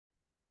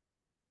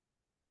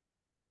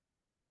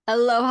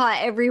Aloha,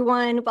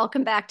 everyone.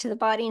 Welcome back to the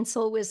Body and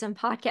Soul Wisdom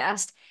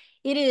Podcast.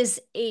 It is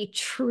a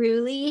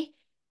truly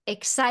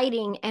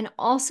exciting and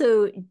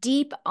also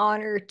deep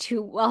honor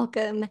to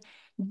welcome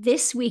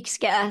this week's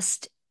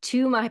guest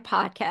to my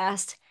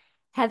podcast,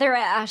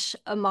 HeatherAsh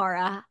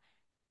Amara,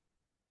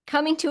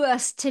 coming to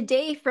us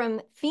today from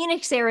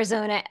Phoenix,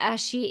 Arizona, as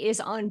she is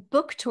on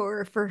book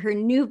tour for her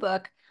new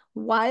book,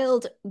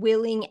 Wild,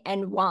 Willing,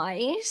 and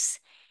Wise.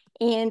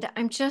 And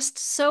I'm just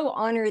so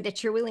honored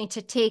that you're willing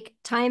to take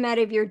time out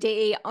of your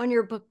day on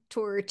your book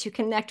tour to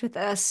connect with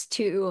us,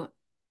 to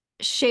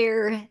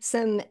share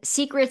some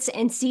secrets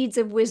and seeds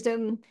of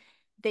wisdom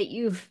that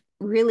you've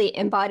really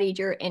embodied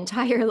your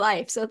entire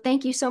life. So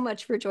thank you so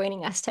much for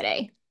joining us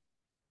today.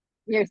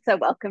 You're so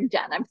welcome,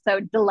 Jen. I'm so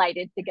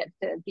delighted to get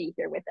to be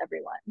here with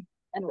everyone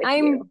and with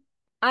I'm you.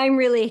 I'm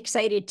really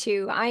excited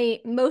too. I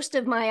most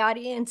of my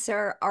audience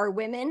are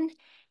women,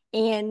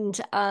 and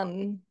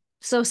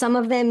so some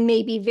of them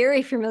may be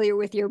very familiar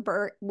with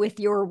with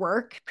your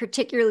work,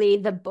 particularly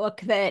the book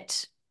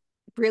that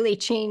really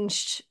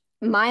changed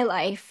my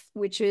life,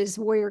 which is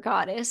Warrior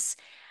Goddess.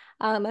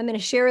 I'm going to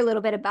share a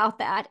little bit about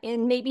that,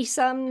 and maybe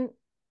some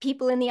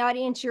people in the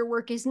audience, your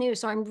work is new.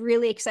 So I'm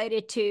really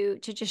excited to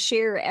just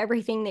share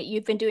everything that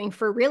you've been doing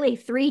for really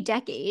 3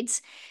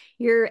 decades.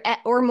 You're at,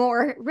 or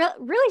more,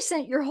 really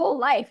since your whole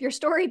life. Your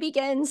story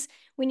begins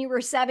when you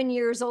were 7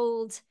 years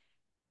old.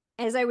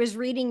 As I was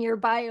reading your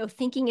bio,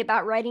 thinking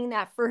about writing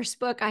that first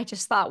book, I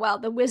just thought, wow,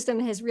 the wisdom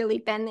has really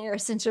been there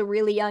since a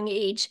really young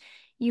age.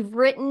 You've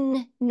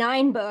written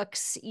 9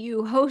 books,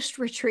 you host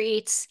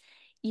retreats,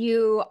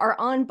 you are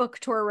on book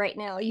tour right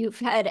now. You've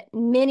had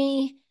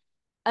many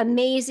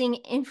amazing,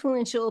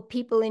 influential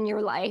people in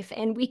your life.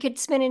 And we could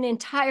spend an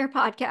entire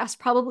podcast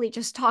probably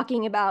just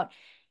talking about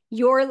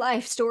your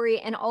life story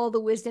and all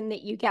the wisdom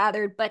that you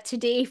gathered. But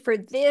today, for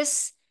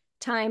this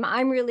time,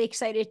 I'm really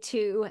excited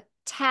to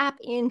tap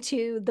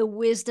into the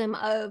wisdom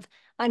of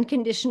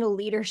unconditional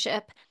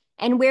leadership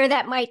and where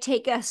that might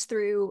take us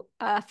through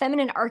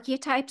feminine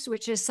archetypes,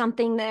 which is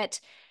something that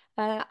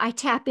I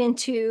tap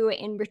into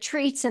in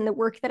retreats and the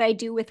work that I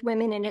do with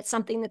women. And it's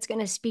something that's going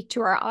to speak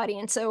to our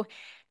audience. So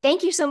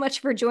thank you so much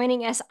for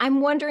joining us.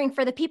 I'm wondering,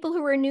 for the people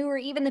who are new or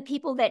even the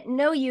people that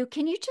know you,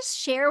 can you just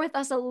share with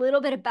us a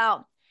little bit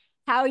about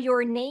how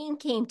your name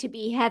came to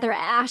be Heather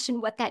Ash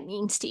and what that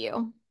means to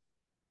you?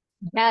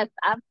 Yes,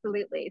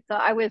 absolutely. So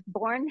I was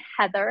born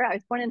Heather. I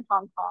was born in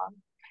Hong Kong.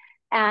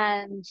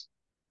 And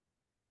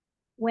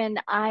when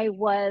I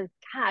was,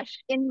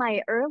 in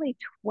my early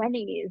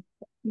 20s,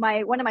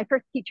 my one of my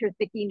first teachers,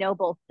 Vicki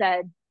Noble,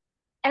 said,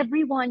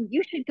 "Everyone,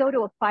 you should go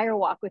to a fire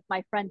walk with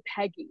my friend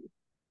Peggy."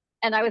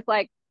 And I was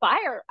like,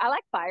 "Fire? I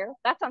like fire.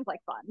 That sounds like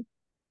fun."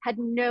 Had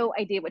no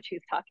idea what she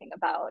was talking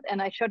about.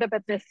 And I showed up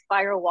at this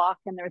fire walk,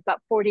 and there was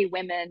about 40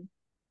 women.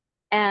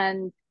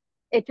 And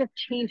it just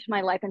changed my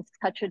life in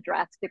such a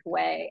drastic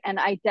way. And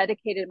I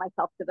dedicated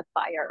myself to the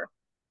fire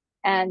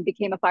and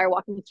became a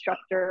firewalk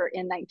instructor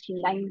in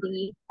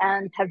 1990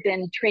 and have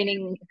been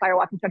training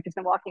firewalk instructors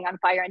and walking on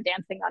fire and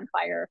dancing on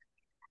fire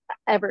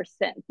ever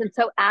since. And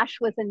so Ash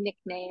was a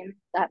nickname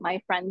that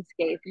my friends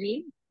gave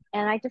me.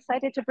 And I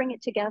decided to bring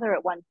it together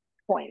at one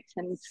point.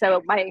 And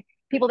so my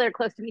people that are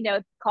close to me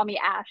know call me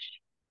Ash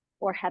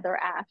or Heather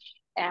Ash.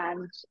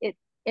 And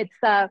it's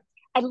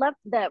I love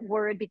that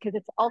word because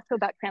it's also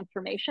about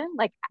transformation,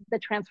 like the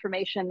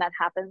transformation that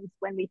happens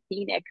when we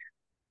phoenix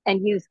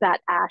and use that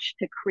ash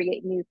to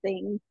create new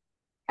things.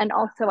 And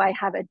also, I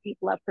have a deep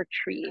love for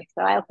trees.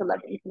 So I also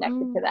love being connected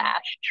to the Mm.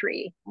 ash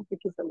tree,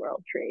 which is the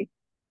world tree.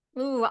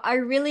 Ooh, I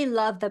really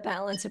love the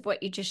balance of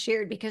what you just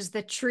shared because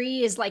the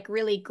tree is like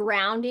really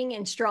grounding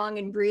and strong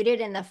and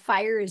rooted, and the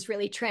fire is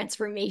really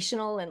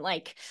transformational and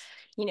like,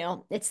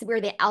 it's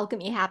where the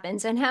alchemy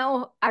happens. And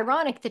how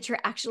ironic that you're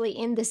actually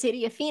in the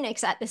city of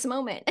Phoenix at this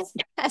moment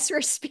as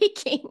we're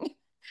speaking.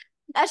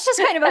 That's just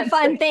kind of a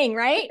fun thing,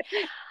 right?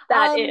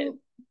 That is. Um,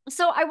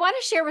 so I want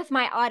to share with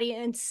my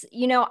audience,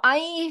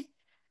 my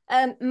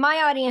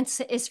audience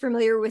is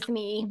familiar with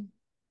me,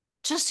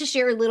 just to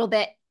share a little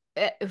bit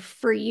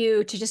for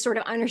you to just sort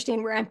of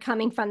understand where I'm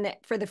coming from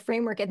for the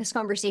framework of this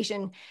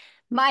conversation.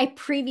 My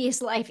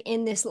previous life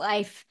in this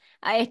life,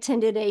 I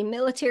attended a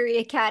military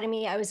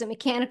academy. I was a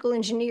mechanical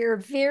engineer,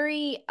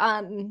 very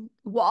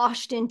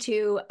washed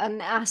into a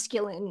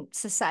masculine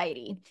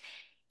society,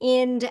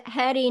 and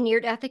had a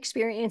near-death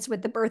experience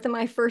with the birth of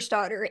my first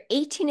daughter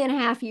 18 and a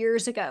half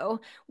years ago,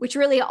 which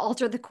really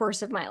altered the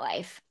course of my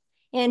life.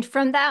 And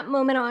from that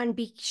moment on,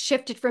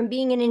 shifted from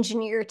being an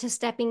engineer to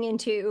stepping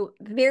into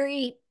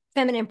very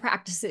feminine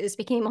practices,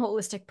 became a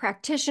holistic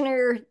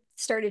practitioner,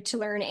 started to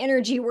learn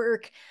energy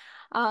work,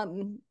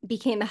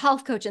 became a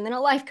health coach and then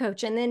a life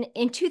coach. And then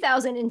in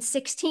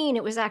 2016,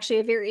 it was actually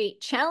a very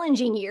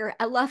challenging year.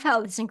 I love how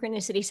the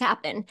synchronicities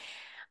happen.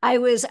 I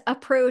was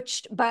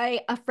approached by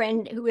a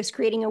friend who was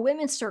creating a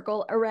women's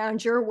circle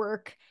around your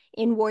work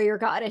in Warrior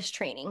Goddess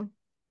training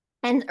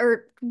and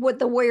or what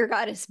the Warrior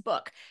Goddess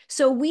book.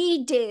 So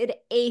we did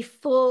a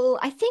full,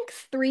 I think,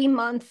 3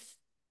 month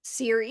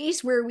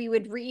series where we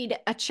would read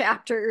a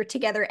chapter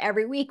together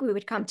every week. We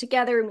would come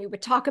together and we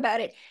would talk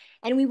about it.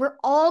 And we were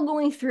all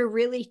going through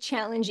really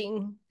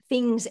challenging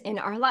things in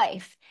our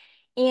life.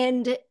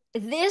 And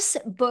this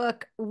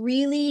book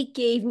really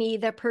gave me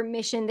the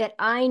permission that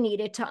I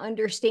needed to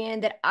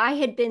understand that I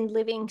had been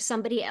living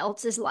somebody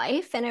else's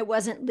life and I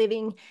wasn't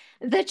living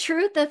the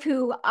truth of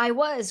who I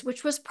was,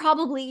 which was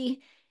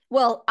probably,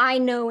 well, I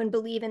know and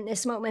believe in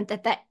this moment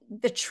that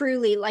the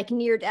truly like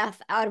near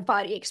death out of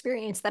body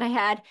experience that I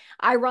had,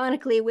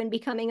 ironically, when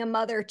becoming a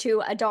mother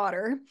to a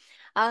daughter,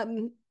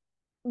 um,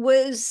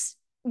 was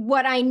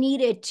what I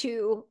needed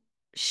to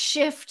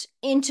shift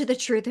into the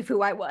truth of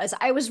who I was.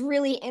 I was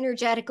really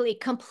energetically,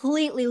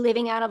 completely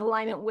living out of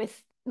alignment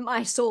with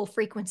my soul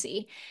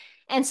frequency.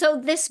 And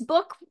so this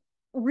book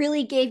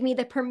really gave me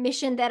the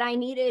permission that I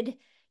needed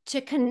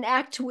to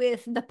connect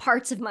with the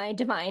parts of my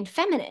divine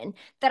feminine,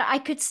 that I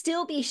could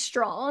still be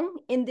strong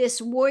in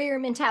this warrior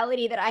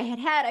mentality that I had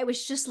had. I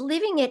was just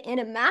living it in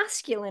a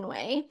masculine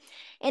way.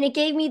 And it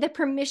gave me the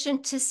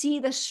permission to see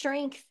the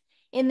strength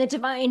in the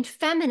divine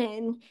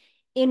feminine,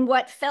 in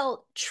what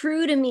felt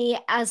true to me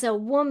as a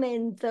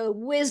woman, the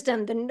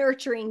wisdom, the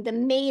nurturing, the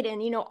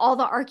maiden, all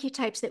the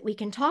archetypes that we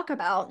can talk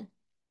about.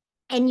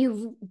 And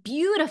you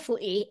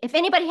beautifully, if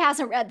anybody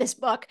hasn't read this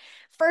book,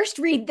 first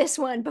read this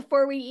one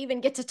before we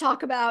even get to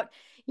talk about,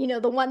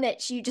 the one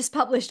that you just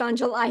published on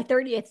July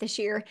 30th this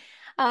year.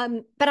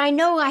 But I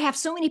know I have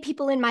so many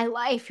people in my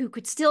life who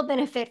could still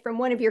benefit from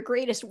one of your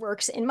greatest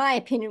works, in my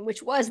opinion,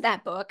 which was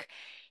that book.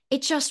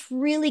 It just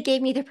really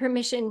gave me the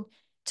permission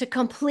to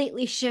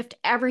completely shift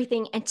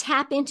everything and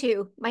tap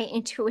into my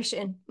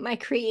intuition, my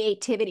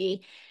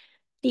creativity,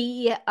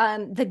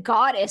 the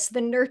goddess,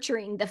 the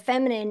nurturing, the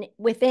feminine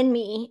within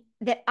me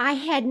that I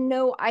had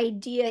no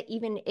idea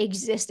even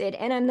existed.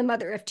 And I'm the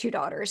mother of two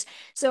daughters.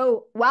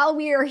 So while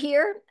we are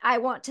here, I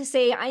want to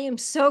say I am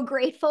so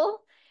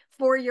grateful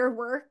for your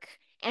work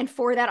and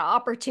for that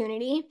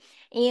opportunity.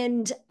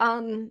 And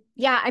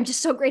yeah, I'm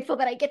just so grateful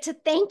that I get to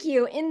thank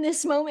you in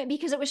this moment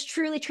because it was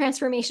truly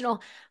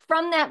transformational.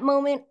 From that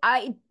moment,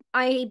 I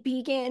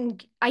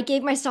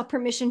gave myself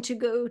permission to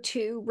go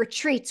to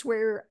retreats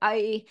where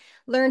I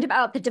learned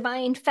about the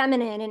divine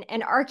feminine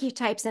and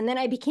archetypes. And then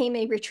I became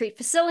a retreat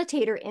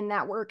facilitator in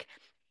that work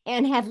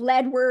and have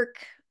led work.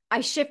 I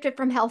shifted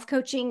from health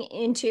coaching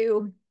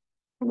into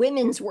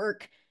women's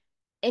work.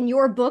 And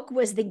your book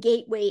was the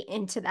gateway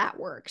into that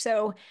work.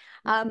 So,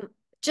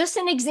 just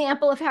an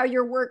example of how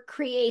your work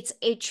creates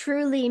a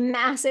truly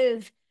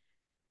massive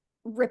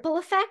ripple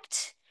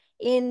effect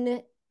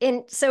in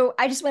so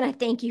I just want to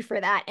thank you for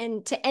that.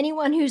 And to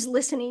anyone who's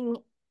listening,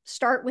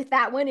 start with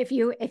that one if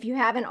you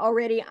haven't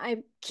already.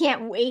 I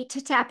can't wait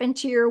to tap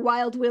into your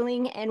wild,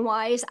 willing, and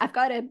wise. I've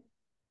got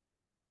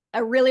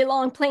a really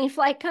long plane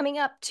flight coming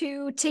up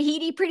to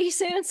Tahiti pretty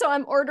soon, so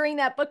I'm ordering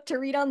that book to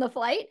read on the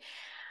flight.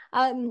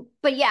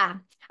 But yeah,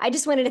 I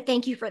just wanted to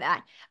thank you for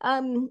that.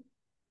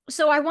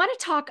 So I want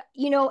to talk,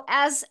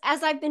 as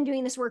I've been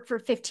doing this work for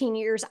 15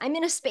 years, I'm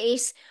in a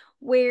space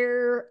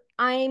where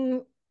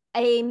I'm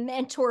a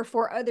mentor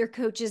for other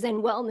coaches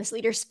and wellness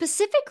leaders,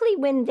 specifically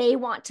when they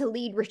want to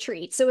lead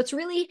retreats. So it's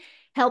really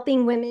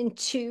helping women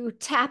to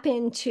tap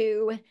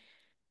into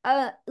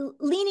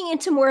leaning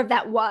into more of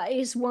that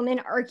wise woman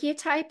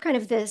archetype, kind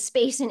of the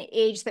space and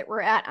age that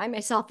we're at. I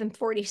myself am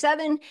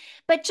 47,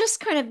 but just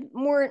kind of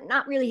more,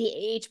 not really the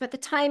age, but the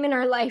time in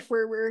our life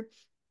where we're,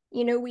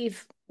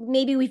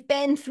 we've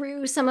been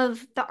through some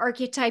of the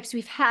archetypes,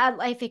 we've had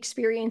life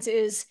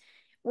experiences,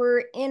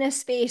 we're in a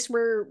space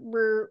where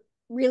we're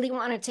really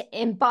wanted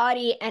to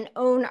embody and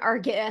own our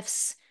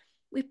gifts.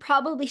 We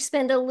probably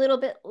spend a little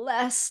bit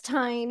less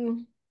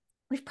time.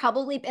 We've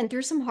probably been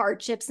through some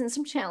hardships and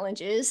some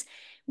challenges.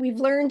 We've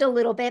learned a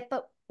little bit,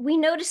 but we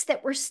notice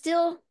that we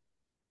still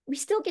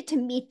get to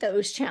meet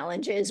those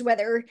challenges,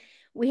 whether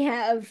we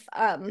have,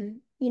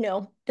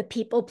 the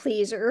people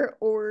pleaser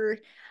or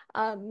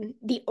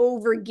the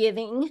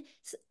overgiving.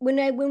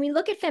 When we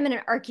look at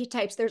feminine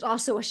archetypes, there's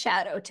also a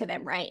shadow to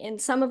them, right?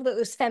 And some of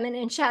those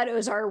feminine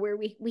shadows are where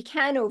we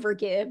can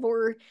overgive,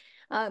 or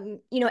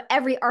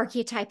every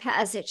archetype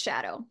has its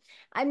shadow.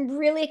 I'm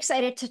really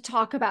excited to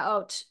talk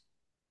about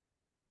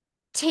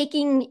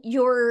taking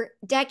your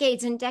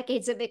decades and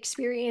decades of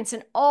experience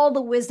and all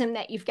the wisdom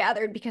that you've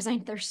gathered, because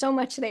there's so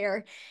much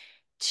there,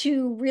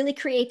 to really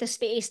create the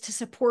space to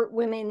support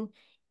women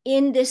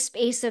in this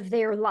space of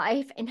their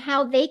life and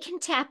how they can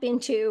tap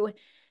into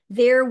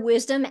their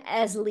wisdom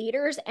as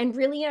leaders and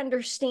really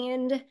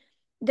understand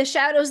the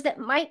shadows that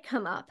might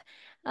come up,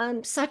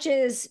 such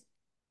as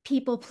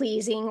people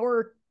pleasing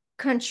or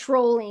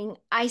controlling,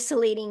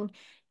 isolating,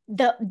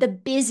 the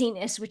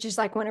busyness, which is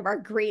like one of our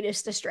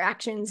greatest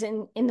distractions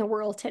in the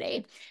world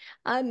today.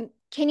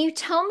 Can you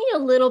tell me a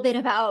little bit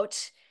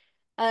about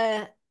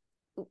uh,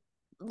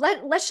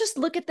 let's just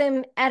look at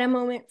them at a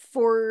moment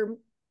for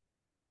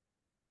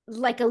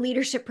like a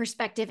leadership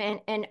perspective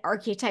and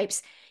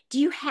archetypes. Do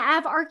you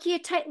have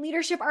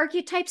leadership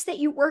archetypes that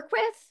you work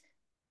with?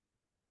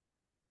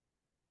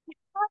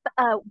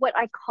 What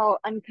I call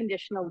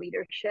unconditional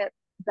leadership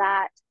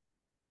that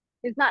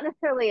is not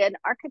necessarily an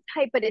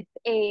archetype, but it's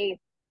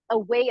a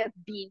way of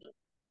being.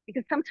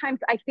 Because sometimes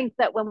I think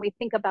that when we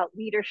think about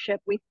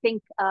leadership, we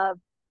think of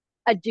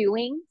a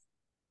doing.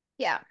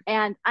 Yeah.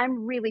 And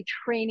I'm really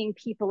training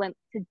people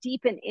to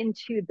deepen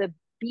into the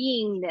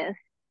beingness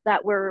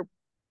that we're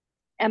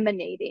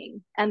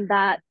emanating. And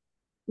that,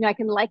 I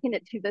can liken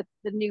it to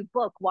the new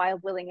book,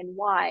 Wild, Willing, and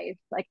Wise.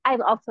 Like, I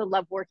also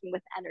love working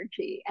with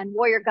energy. And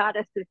Warrior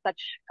Goddess is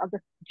such, I'll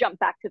just jump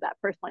back to that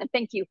first one. And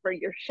thank you for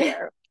your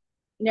share.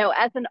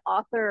 As an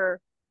author,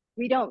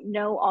 we don't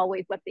know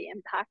always what the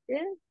impact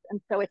is.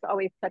 And so it's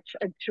always such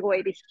a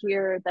joy to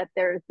hear that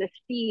there's this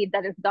seed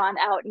that has gone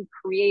out and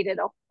created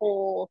a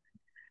whole,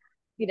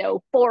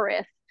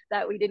 forest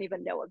that we didn't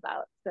even know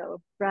about.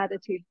 So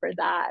gratitude for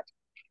that.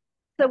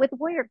 So with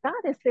Warrior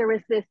Goddess, there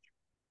was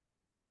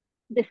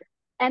this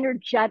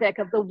energetic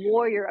of the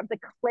warrior, of the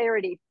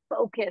clarity,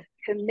 focus,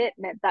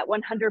 commitment, that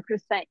 100%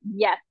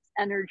 yes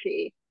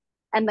energy.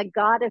 And the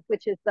goddess,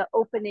 which is the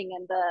opening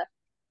and the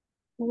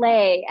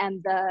play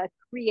and the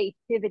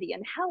creativity.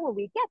 And how will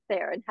we get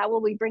there? And how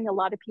will we bring a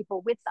lot of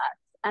people with us?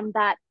 And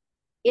that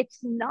it's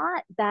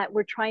not that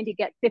we're trying to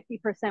get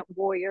 50%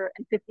 warrior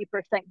and 50%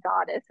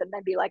 goddess and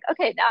then be like,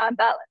 okay, now I'm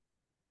balanced.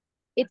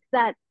 It's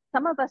that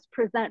some of us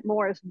present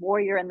more as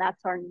warrior and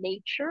that's our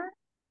nature.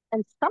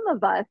 And some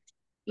of us,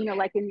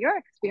 like in your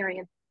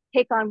experience,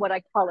 take on what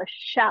I call a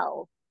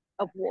shell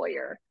of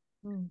warrior.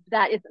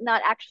 That is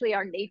not actually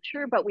our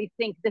nature, but we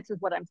think this is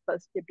what I'm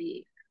supposed to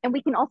be. And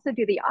we can also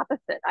do the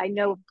opposite. I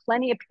know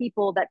plenty of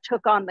people that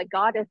took on the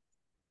goddess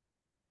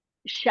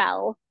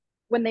shell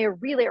when they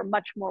really are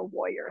much more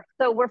warrior.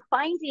 So we're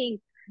finding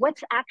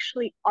what's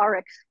actually our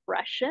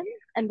expression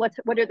and what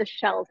are the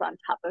shells on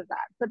top of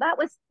that. So that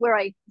was where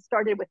I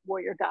started with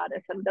Warrior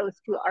Goddess and those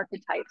two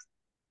archetypes,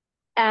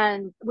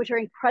 and which are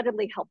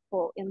incredibly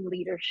helpful in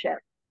leadership.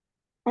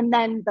 And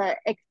then the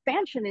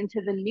expansion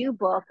into the new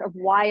book of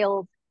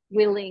Wild,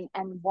 Willing,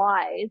 and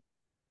Wise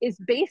is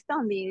based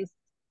on these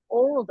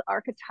old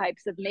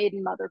archetypes of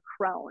maiden, mother,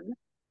 crone.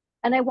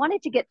 And I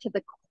wanted to get to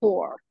the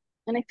core.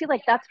 And I feel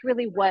like that's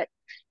really what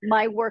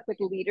my work with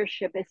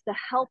leadership is, to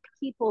help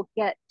people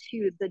get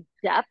to the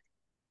depth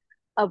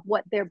of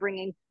what they're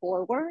bringing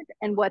forward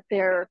and what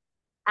their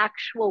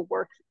actual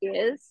work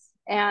is.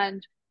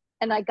 And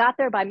I got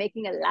there by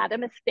making a lot of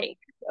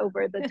mistakes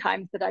over the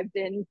times that I've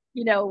been,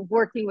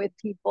 working with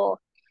people.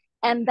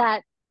 And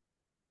that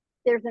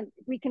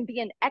we can be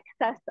in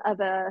excess of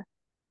a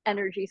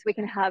energy. So we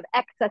can have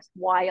excess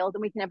wild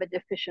and we can have a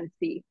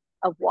deficiency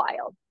of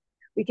wild.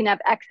 We can have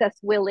excess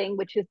willing,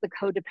 which is the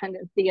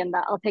codependency and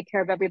the I'll take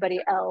care of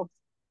everybody else.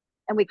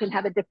 And we can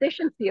have a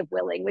deficiency of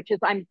willing, which is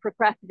I'm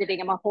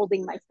procrastinating, I'm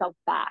holding myself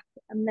back.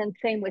 And then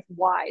same with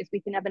wise. We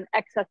can have an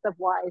excess of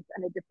wise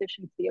and a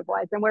deficiency of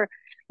wise. And we're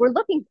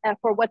looking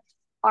for what's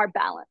our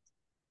balance.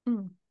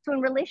 So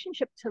in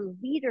relationship to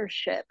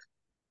leadership,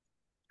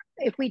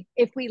 if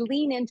we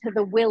lean into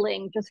the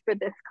willing, just for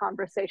this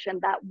conversation,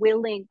 that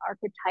willing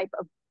archetype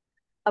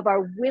of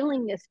our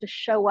willingness to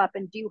show up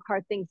and do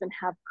hard things and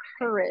have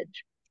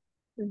courage,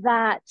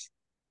 that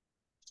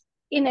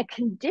in a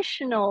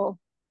conditional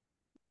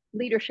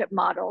leadership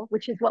model,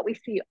 which is what we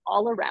see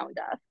all around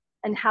us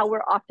and how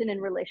we're often in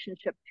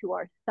relationship to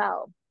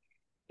ourselves,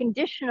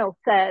 conditional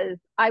says,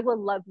 I will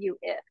love you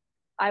if,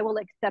 I will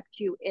accept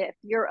you if,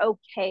 you're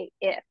okay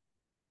if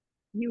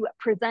you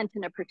present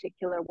in a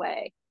particular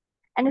way.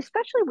 And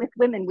especially with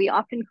women, we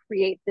often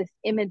create this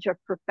image of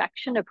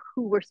perfection of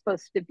who we're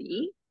supposed to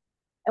be.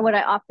 And what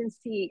I often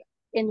see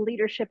in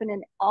leadership and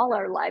in all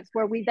our lives,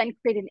 where we then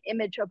create an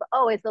image of,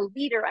 oh, as a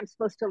leader, I'm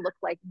supposed to look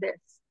like this.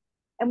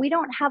 And we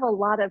don't have a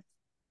lot of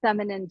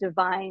feminine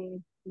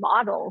divine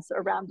models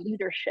around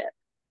leadership.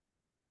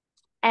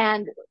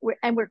 And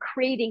we're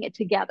creating it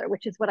together,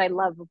 which is what I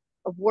love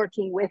of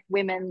working with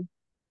women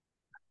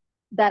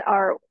that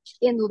are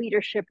in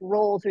leadership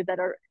roles or that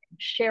are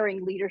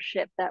sharing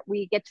leadership, that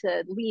we get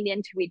to lean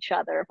into each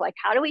other of like,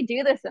 how do we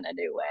do this in a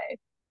new way?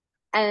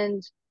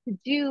 And to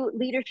do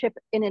leadership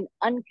in an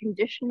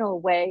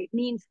unconditional way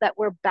means that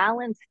we're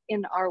balanced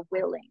in our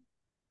willing,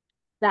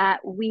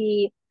 that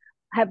we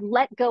have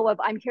let go of,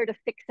 I'm here to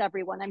fix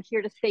everyone, I'm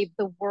here to save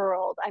the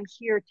world, I'm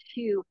here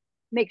to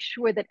make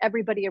sure that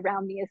everybody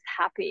around me is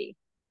happy.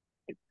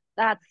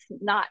 That's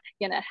not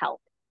gonna help.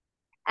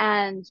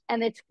 And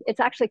it's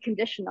actually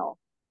conditional.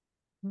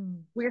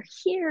 We're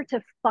here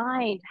to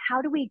find,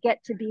 how do we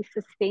get to be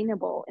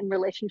sustainable in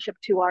relationship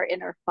to our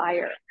inner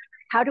fire?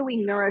 How do we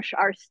nourish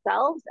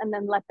ourselves and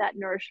then let that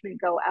nourishment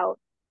go out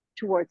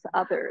towards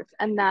others?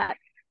 And that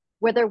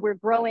whether we're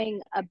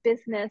growing a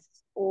business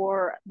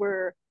or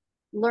we're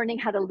learning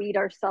how to lead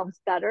ourselves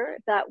better,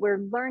 that we're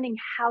learning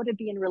how to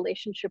be in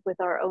relationship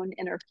with our own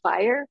inner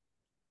fire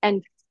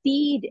and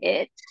feed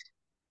it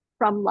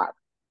from love.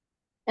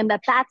 And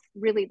that's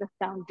really the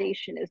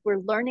foundation, is we're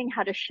learning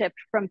how to shift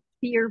from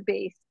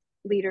fear-based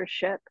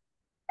leadership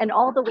and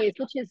all the ways,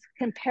 which is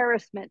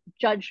comparison,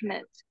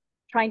 judgment,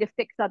 trying to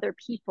fix other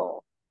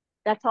people.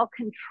 That's all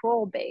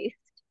control-based,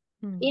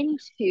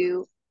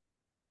 into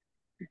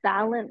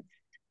balance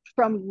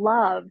from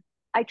love.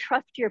 I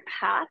trust your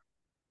path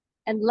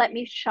and let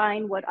me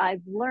shine what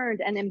I've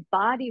learned and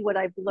embody what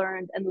I've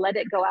learned and let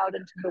it go out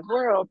into the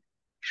world,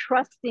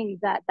 trusting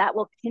that that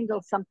will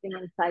kindle something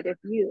inside of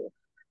you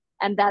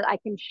and that I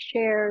can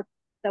share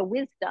the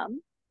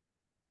wisdom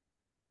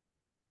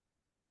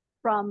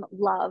from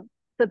love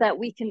so that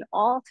we can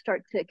all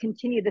start to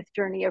continue this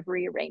journey of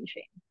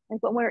rearranging.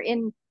 Like when we're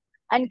in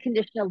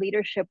unconditional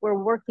leadership, we're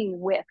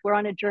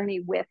on a journey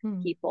with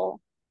people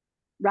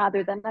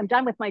rather than I'm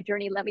done with my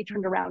journey. Let me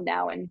turn around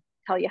now and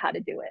tell you how to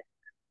do it.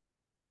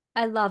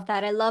 I love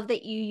that. I love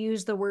that you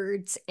use the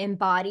words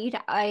embodied.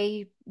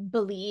 I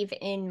believe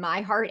in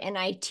my heart, and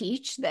I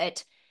teach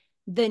that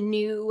the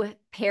new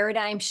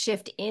paradigm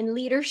shift in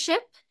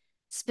leadership,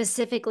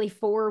 specifically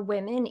for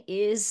women,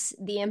 is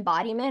the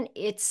embodiment.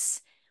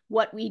 It's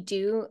what we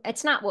do.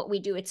 It's not what we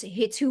do,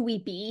 it's who we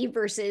be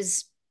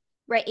versus,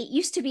 right? It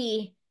used to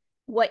be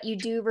what you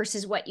do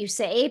versus what you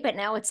say, but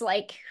now it's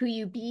like who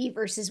you be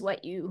versus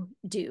what you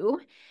do.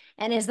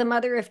 And as the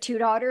mother of two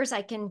daughters,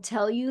 I can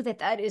tell you that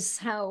that is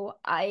how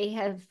I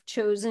have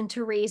chosen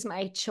to raise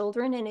my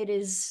children, and it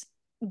is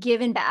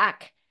given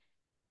back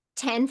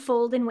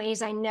tenfold in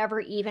ways I never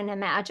even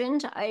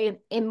imagined. I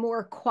am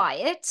more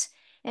quiet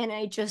and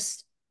I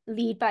just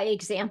lead by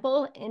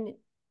example. And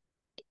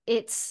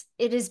it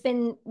has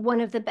been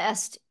one of the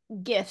best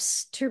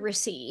gifts to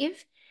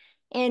receive.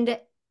 And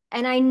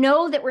and I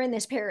know that we're in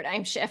this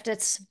paradigm shift.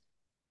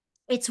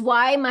 It's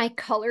why my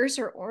colors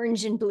are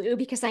orange and blue,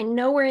 because I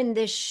know we're in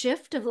this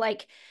shift of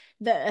like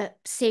the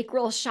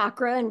sacral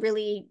chakra and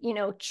really,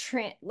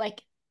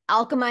 like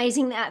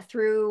alchemizing that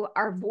through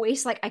our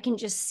voice. Like I can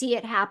just see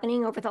it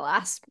happening over the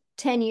last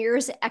 10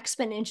 years,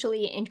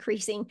 exponentially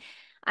increasing.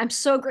 I'm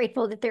so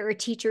grateful that there are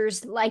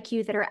teachers like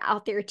you that are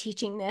out there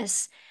teaching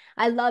this.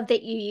 I love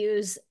that you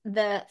use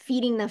the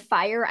feeding the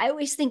fire. I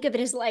always think of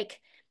it as like,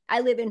 I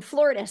live in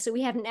Florida, so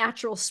we have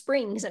natural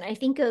springs, and I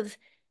think of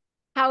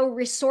how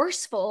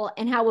resourceful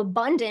and how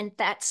abundant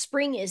that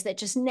spring is that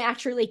just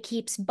naturally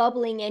keeps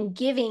bubbling and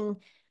giving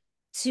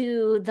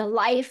to the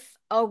life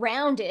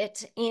around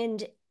it.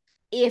 And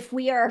if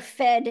we are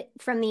fed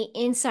from the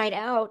inside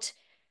out,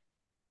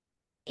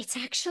 it's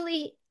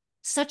actually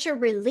such a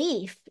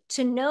relief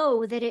to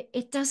know that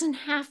it doesn't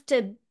have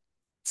to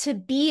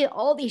be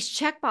all these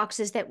check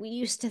boxes that we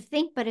used to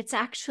think, but it's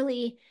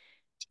actually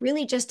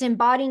really just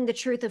embodying the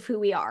truth of who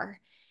we are.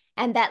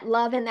 And that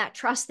love and that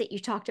trust that you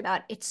talked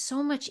about, it's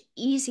so much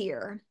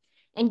easier.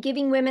 And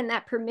giving women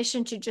that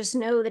permission to just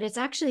know that it's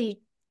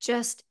actually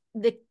just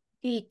the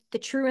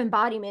true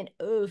embodiment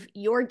of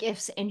your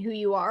gifts and who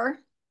you are,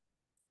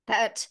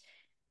 that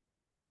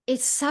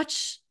it's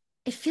such,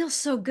 it feels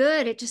so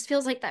good. It just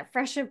feels like that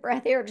fresh of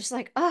breath air, just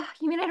like, oh,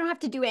 you mean I don't have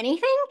to do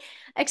anything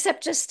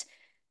except just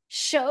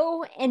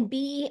show and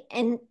be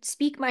and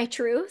speak my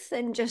truth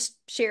and just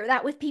share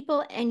that with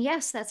people. And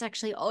yes, that's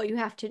actually all you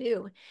have to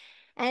do.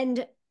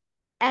 And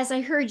as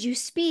I heard you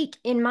speak,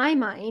 in my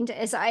mind,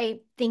 as I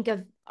think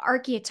of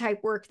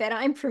archetype work that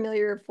I'm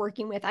familiar with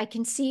working with, I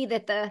can see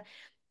that the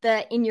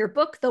in your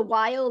book, the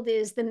wild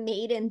is the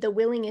maiden, the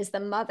willing is the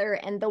mother,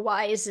 and the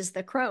wise is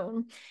the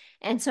crone.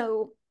 And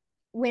so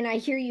when I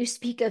hear you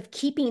speak of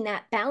keeping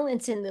that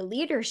balance in the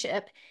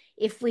leadership,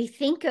 if we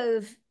think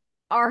of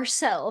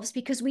ourselves,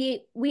 because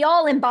we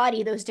all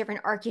embody those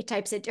different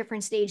archetypes at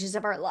different stages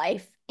of our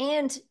life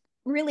and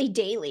really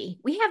daily.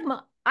 We have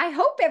I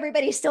hope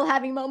everybody's still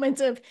having moments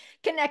of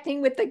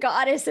connecting with the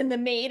goddess and the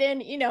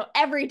maiden,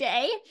 every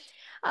day.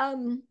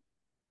 Um,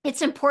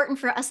 it's important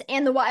for us,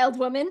 and the wild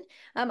woman.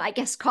 I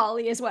guess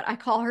Kali is what I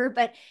call her,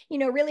 but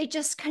really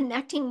just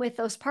connecting with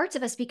those parts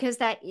of us, because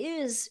that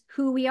is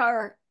who we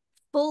are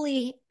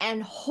fully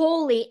and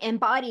wholly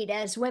embodied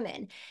as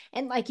women.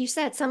 And like you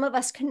said, some of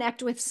us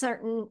connect with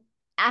certain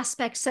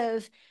aspects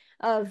of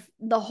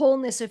the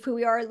wholeness of who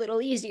we are a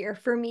little easier.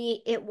 For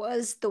me, it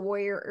was the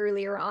warrior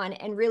earlier on,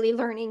 and really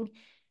learning.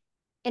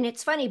 And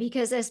it's funny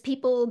because as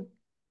people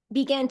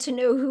began to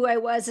know who I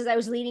was as I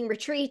was leading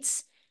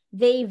retreats,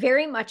 they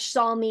very much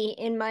saw me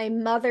in my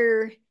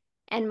mother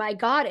and my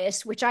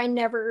goddess, which I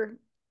never,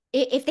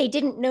 if they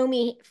didn't know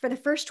me for the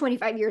first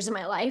 25 years of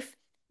my life,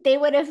 they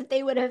would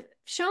have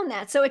shown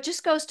that. So it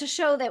just goes to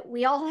show that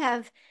we all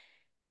have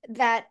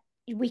that,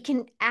 we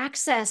can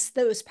access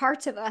those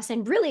parts of us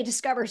and really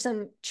discover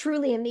some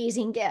truly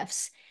amazing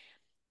gifts.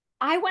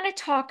 I want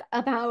to talk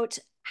about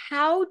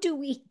how do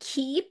we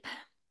keep,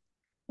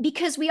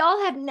 because we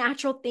all have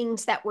natural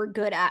things that we're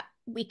good at.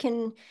 We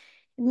can,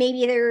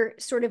 maybe they're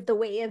sort of the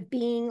way of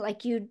being,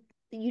 like you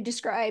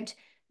described,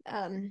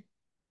 um,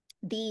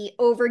 the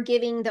over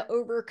giving, the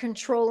over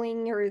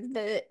controlling, or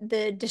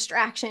the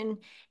distraction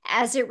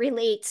as it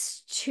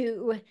relates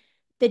to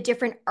the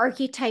different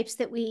archetypes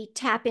that we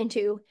tap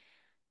into.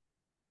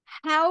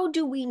 How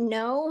do we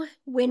know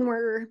when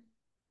we're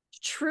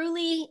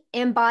truly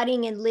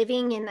embodying and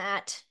living in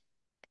that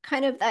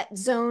kind of that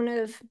zone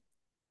of,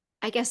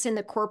 I guess in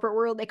the corporate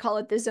world, they call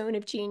it the zone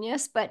of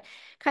genius, but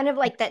kind of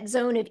like that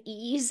zone of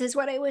ease is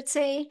what I would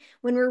say,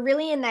 when we're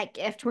really in that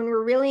gift, when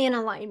we're really in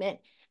alignment.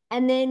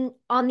 And then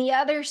on the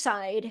other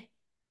side,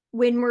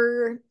 when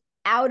we're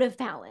out of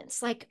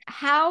balance, like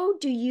how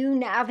do you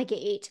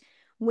navigate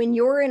when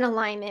you're in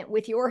alignment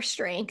with your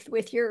strength,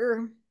 with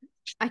your,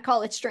 I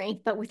call it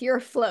strength, but with your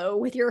flow,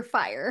 with your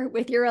fire,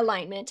 with your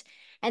alignment.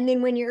 And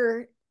then when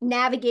you're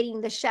navigating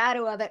the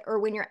shadow of it or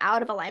when you're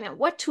out of alignment,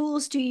 what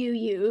tools do you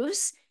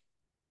use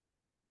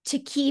to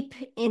keep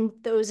in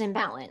those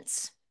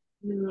imbalance?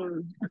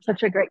 That's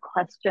such a great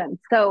question.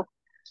 So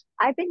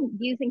I've been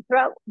using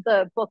throughout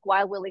the book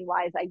Wild Willing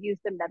Wise, I use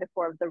the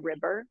metaphor of the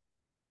river,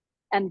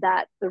 and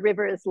that the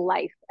river is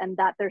life, and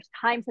that there's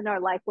times in our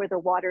life where the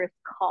water is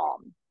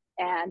calm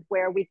and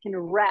where we can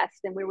rest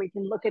and where we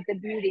can look at the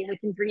beauty and we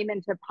can dream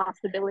into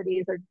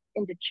possibilities or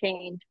into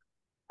change.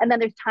 And then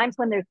there's times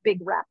when there's big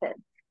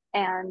rapids,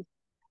 and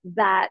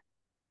that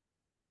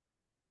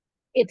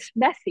it's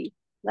messy.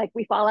 Like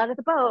we fall out of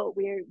the boat.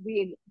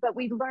 But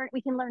we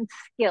can learn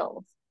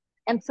skills.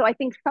 And so I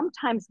think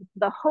sometimes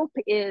the hope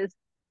is,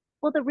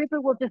 well, the river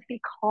will just be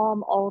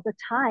calm all the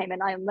time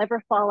and I'll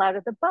never fall out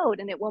of the boat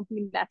and it won't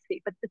be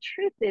messy. But the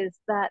truth is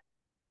that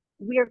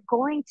we're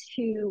going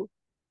to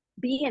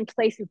be in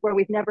places where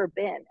we've never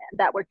been and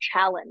that we're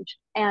challenged.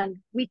 And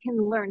we can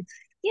learn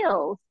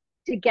skills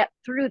to get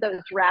through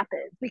those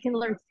rapids. We can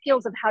learn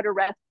skills of how to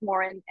rest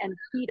more and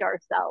feed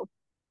ourselves.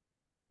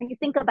 And you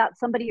think about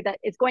somebody that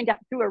is going down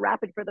through a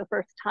rapid for the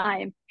first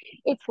time,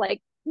 it's like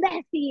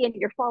messy and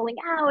you're falling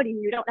out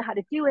and you don't know how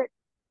to do it.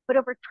 But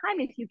over time,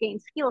 if you gain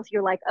skills,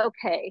 you're like,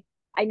 okay,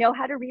 I know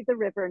how to read the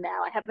river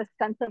now. I have a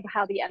sense of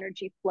how the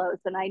energy flows.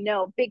 And I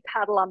know big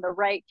paddle on the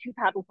right, two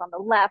paddles on the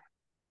left,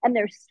 and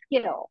there's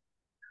skill.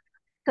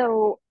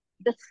 So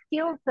the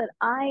skills that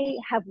I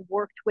have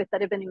worked with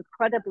that have been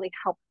incredibly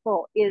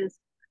helpful is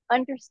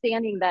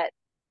understanding that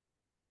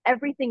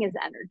everything is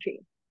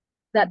energy,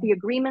 that the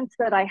agreements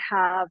that I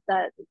have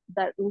that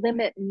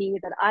limit me,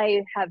 that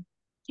I have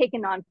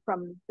taken on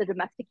from the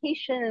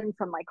domestication,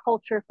 from my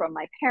culture, from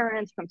my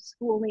parents, from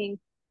schooling,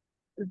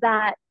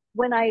 that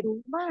when I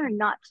learn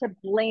not to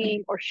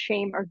blame or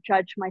shame or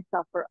judge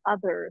myself or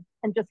others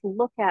and just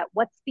look at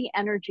what's the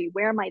energy,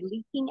 where am I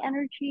leaking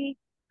energy,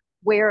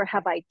 where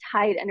have I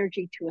tied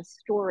energy to a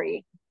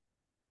story,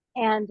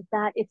 and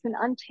that it's an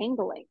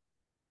untangling.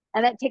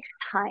 And that takes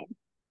time,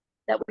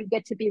 that we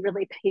get to be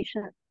really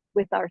patient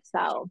with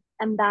ourselves.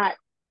 And that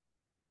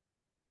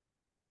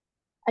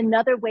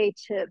another way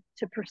to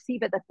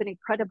perceive it that's been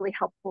incredibly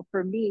helpful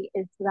for me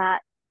is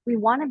that we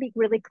want to be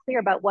really clear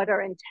about what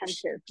our intent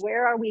is.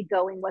 Where are we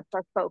going? What's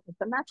our focus?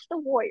 And that's the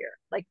warrior.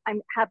 Like I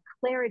have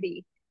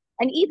clarity.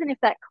 And even if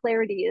that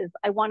clarity is,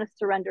 I want to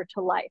surrender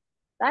to life,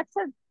 that's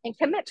a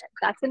commitment.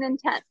 That's an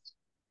intent.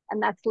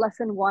 And that's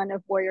lesson one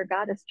of warrior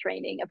goddess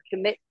training, of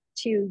commit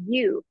to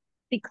you.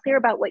 Be clear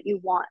about what you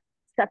want.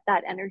 Set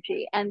that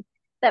energy. And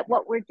that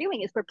what we're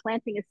doing is we're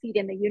planting a seed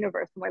in the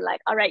universe. And we're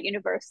like, all right,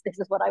 universe, this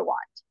is what I want.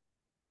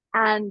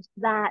 And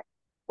that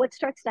what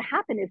starts to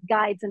happen is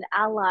guides and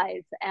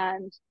allies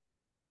and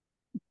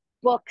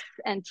books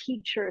and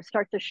teachers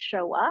start to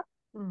show up.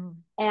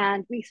 Mm-hmm.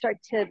 And we start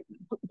to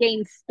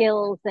gain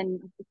skills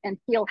and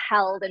feel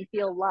held and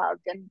feel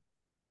loved and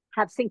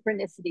have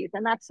synchronicities.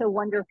 And that's so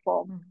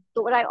wonderful. Mm-hmm.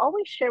 But what I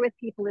always share with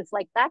people is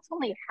like, that's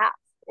only half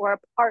or a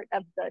part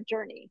of the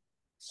journey.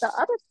 The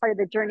other part of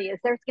the journey is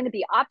there's going to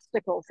be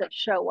obstacles that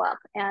show up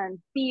and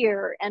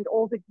fear and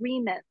old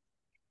agreements.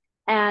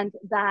 And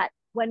that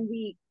when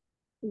we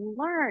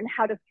learn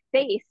how to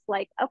face,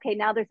 like, okay,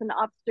 now there's an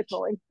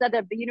obstacle, instead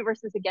of the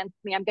universe is against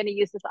me, I'm going to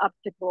use this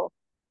obstacle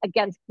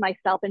against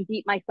myself and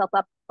beat myself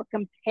up or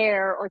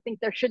compare or think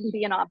there shouldn't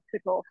be an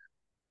obstacle.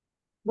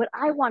 What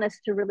I want us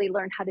to really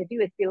learn how to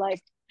do is be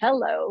like,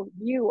 hello,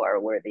 you are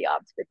a worthy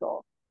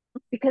obstacle,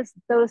 because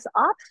those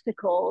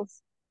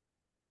obstacles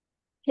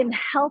can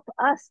help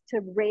us to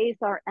raise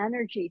our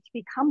energy, to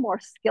become more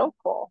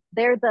skillful.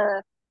 They're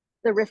the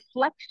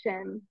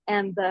reflection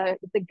and the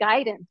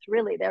guidance,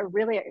 really. They're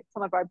really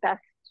some of our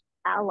best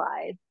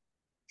allies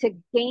to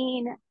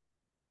gain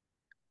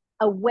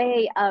a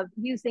way of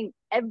using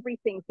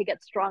everything to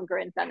get stronger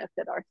and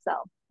benefit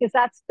ourselves, because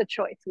that's the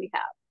choice we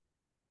have.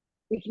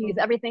 We can use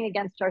everything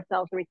against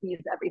ourselves, or we can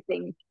use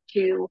everything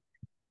to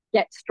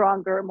get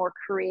stronger, more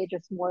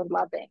courageous, more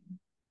loving.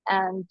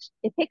 And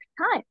it takes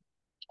time,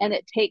 and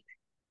it takes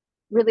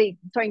really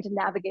starting to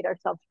navigate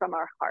ourselves from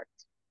our heart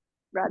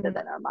rather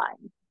than our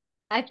mind.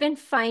 I've been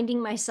finding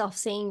myself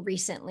saying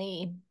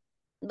recently,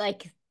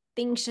 like,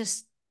 things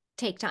just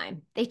take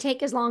time. They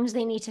take as long as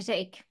they need to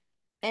take.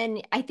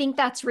 And I think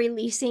that's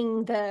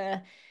releasing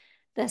the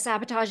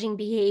sabotaging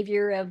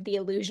behavior of the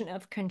illusion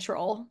of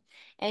control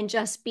and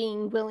just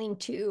being willing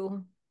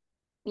to,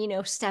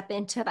 step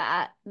into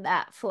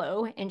that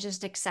flow and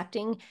just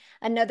accepting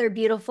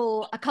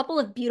a couple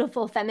of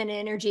beautiful feminine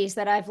energies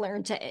that I've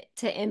learned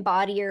to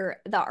embody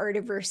are the art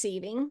of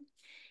receiving,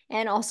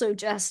 and also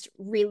just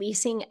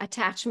releasing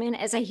attachment.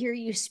 As I hear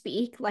you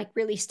speak, like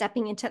really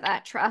stepping into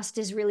that trust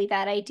is really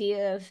that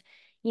idea of,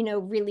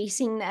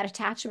 releasing that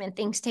attachment.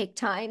 Things take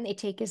time. They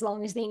take as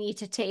long as they need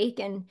to take.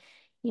 And,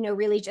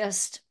 really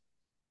just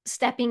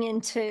stepping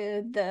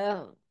into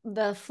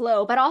the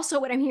flow. But also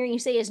what I'm hearing you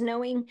say is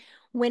knowing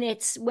when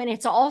it's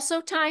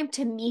also time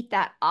to meet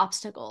that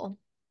obstacle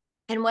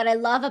And what I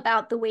love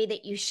about the way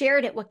that you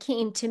shared it, what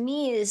came to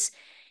me is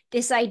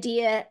this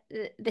idea,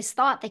 this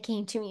thought that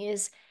came to me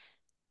is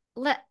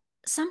let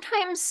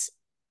sometimes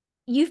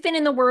you've been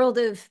in the world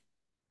of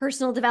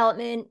personal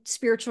development,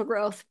 spiritual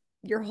growth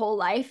your whole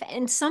life.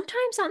 And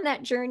sometimes on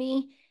that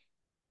journey,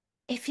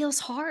 it feels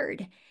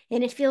hard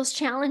and it feels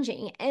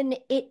challenging. And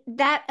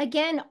that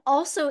again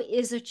also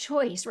is a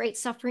choice, right?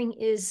 Suffering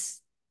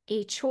is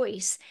a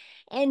choice.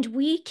 And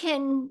we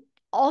can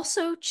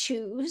also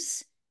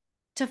choose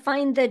to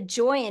find the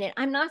joy in it.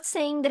 I'm not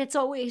saying that it's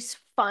always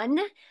fun,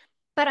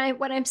 but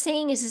what I'm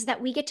saying is that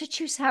we get to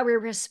choose how we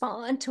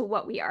respond to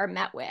what we are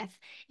met with.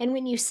 And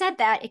when you said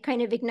that, it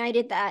kind of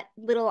ignited that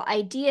little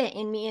idea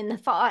in me, and the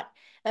thought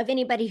of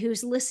anybody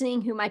who's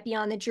listening who might be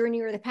on the journey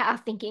or the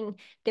path thinking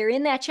they're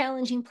in that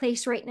challenging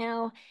place right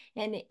now,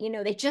 and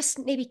they just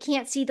maybe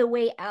can't see the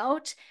way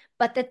out,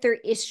 but that there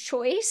is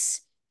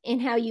choice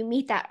in how you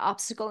meet that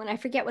obstacle. And I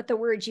forget what the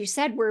words you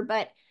said were,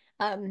 but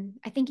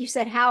I think you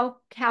said, how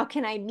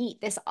can I meet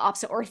this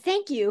obstacle? Or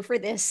thank you for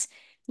this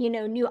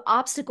new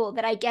obstacle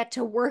that I get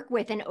to work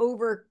with and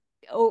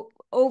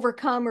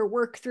overcome or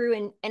work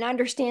through, and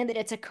understand that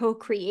it's a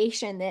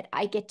co-creation that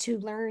I get to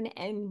learn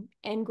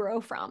and grow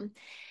from.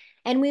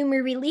 And when we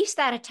release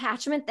that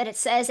attachment that it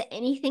says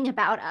anything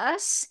about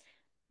us,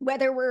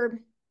 whether we're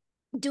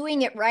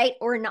doing it right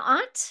or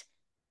not,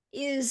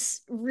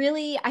 is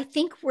really, I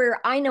think, where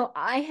I know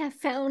I have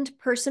found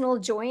personal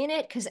joy in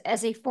it, because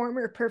as a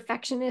former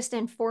perfectionist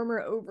and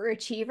former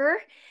overachiever,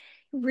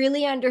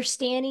 really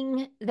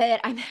understanding that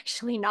I'm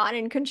actually not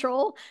in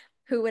control.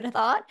 Who would have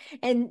thought?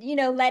 And,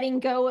 letting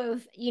go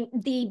of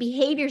the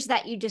behaviors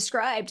that you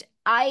described.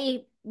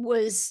 I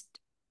was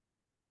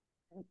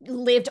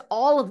lived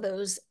all of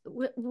those,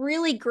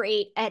 really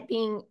great at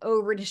being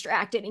over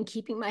distracted and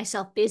keeping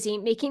myself busy,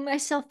 making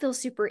myself feel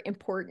super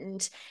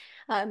important.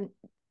 Um,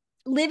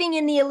 Living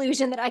in the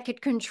illusion that I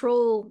could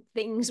control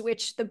things,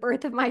 which the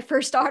birth of my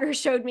first daughter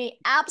showed me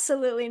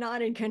absolutely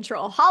not in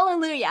control.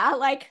 Hallelujah.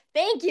 Like,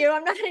 thank you.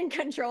 I'm not in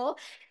control.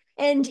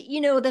 And,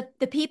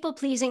 the people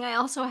pleasing, I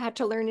also had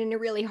to learn in a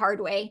really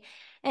hard way.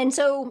 And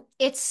so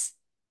it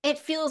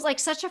feels like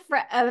such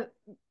a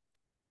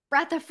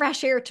breath of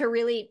fresh air to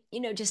really,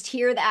 just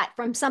hear that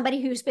from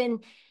somebody who's been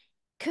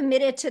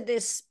committed to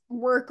this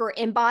work or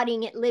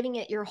embodying it, living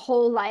it your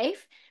whole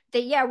life,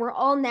 that yeah, we're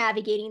all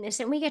navigating this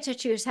and we get to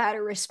choose how to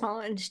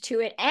respond to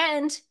it.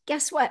 And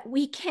guess what?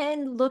 We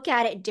can look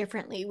at it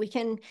differently. We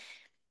can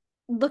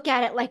look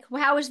at it like,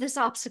 well, how is this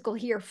obstacle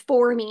here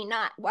for me?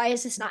 Not why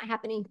is this not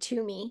happening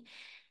to me?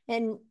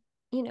 And,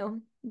 you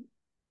know,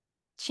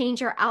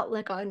 change our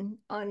outlook on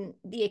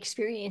the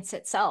experience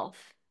itself.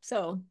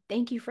 So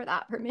thank you for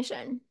that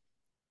permission.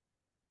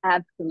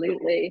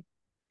 Absolutely.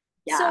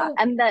 Yeah. So,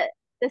 And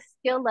the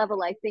skill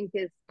level I think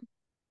is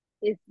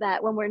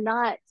that when we're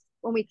not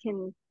when we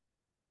can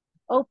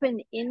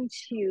open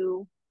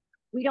into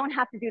we don't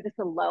have to do this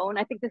alone.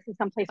 I think this is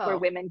someplace where oh,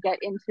 women get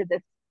into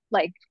this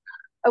like,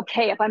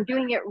 okay, if I'm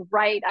doing it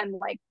right, I'm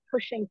like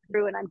pushing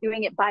through and I'm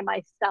doing it by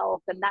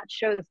myself. And that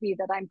shows me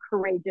that I'm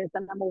courageous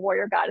and I'm a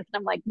warrior goddess.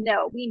 And I'm like,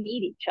 no, we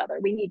need each other.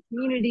 We need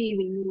community.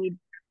 We need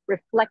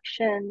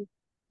reflection.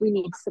 We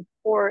need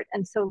support.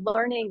 And so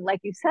learning, like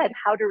you said,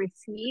 how to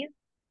receive.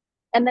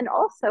 And then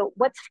also,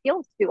 what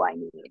skills do I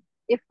need?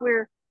 If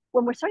we're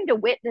when we're starting to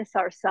witness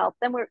ourselves,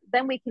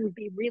 then we can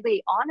be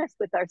really honest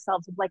with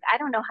ourselves of like, I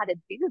don't know how to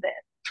do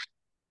this.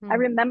 I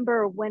hmm.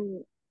 remember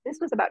when this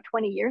was about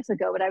 20 years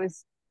ago, but I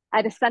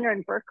had a center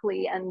in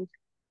Berkeley and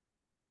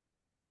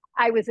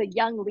I was a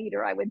young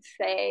leader, I would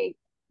say,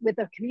 with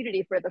a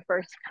community for the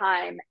first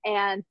time.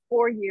 And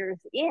 4 years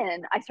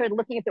in, I started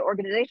looking at the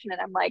organization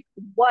and I'm like,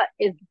 what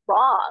is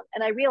wrong?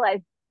 And I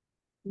realized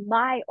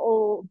my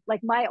old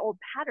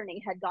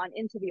patterning had gone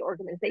into the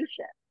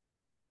organization.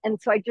 And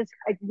so I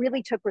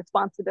really took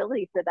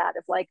responsibility for that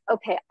of like,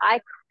 okay, I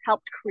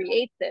helped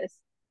create this.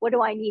 What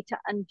do I need to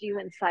undo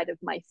inside of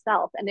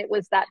myself? And it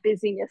was that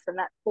busyness and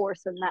that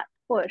force and that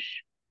push,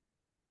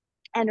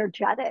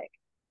 energetic.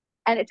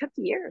 And it took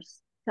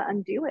years to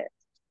undo it.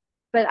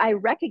 But I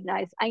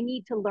recognized I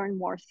need to learn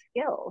more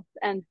skills.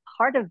 And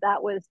part of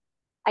that was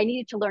I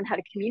needed to learn how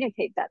to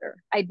communicate better.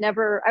 I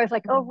was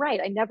like, oh, right.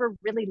 I never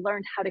really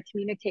learned how to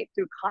communicate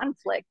through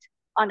conflict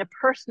on a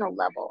personal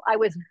level. I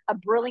was a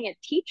brilliant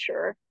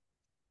teacher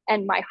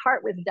and my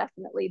heart was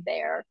definitely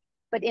there.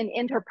 But in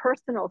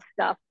interpersonal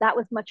stuff, that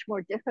was much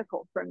more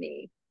difficult for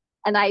me.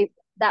 And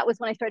that was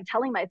when I started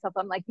telling myself,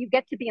 I'm like, you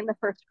get to be in the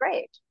first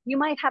grade. You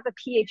might have a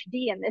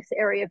PhD in this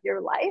area of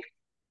your life,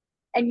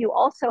 and you're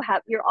also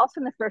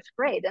in the first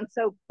grade. And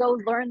so go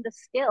learn the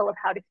skill of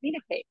how to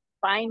communicate.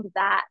 Find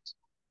that.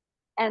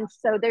 And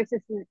so there's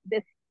this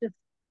just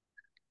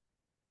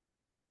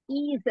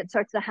ease that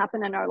starts to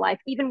happen in our life,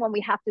 even when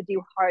we have to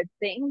do hard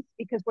things,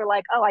 because we're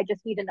like, oh, I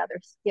just need another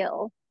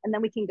skill. And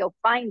then we can go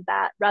find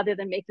that rather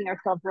than making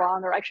ourselves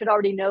wrong, or I should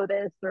already know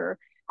this, or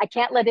I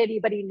can't let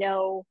anybody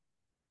know.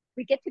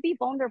 We get to be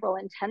vulnerable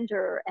and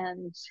tender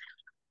and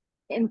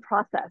in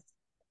process.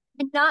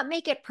 And not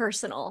make it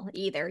personal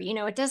either. You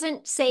know, it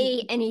doesn't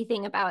say Mhm.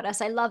 anything about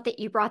us. I love that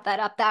you brought that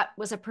up. That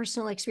was a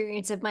personal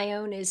experience of my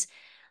own, is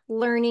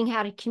learning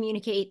how to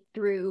communicate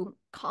through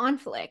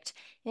conflict.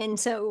 And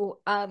so,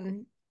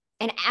 and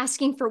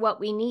asking for what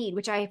we need,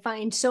 which I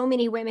find so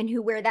many women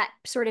who wear that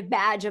sort of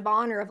badge of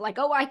honor of like,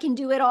 oh, I can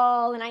do it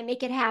all and I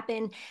make it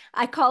happen.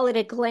 I call it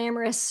a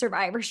glamorous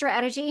survivor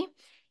strategy.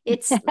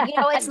 Nice.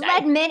 It's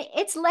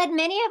led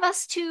many of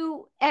us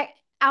to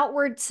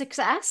outward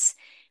success.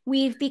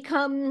 We've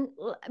become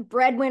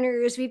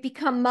breadwinners, we've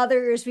become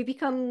mothers, we've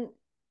become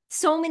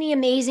so many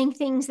amazing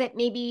things that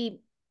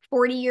maybe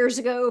 40 years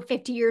ago,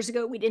 50 years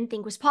ago, we didn't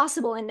think was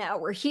possible. And now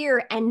we're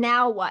here. And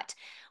now what?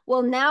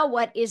 Well, now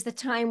what is the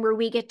time where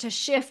we get to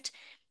shift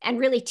and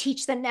really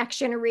teach the next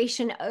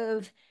generation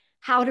of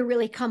how to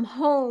really come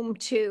home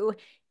to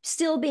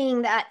still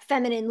being that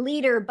feminine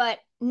leader, but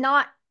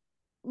not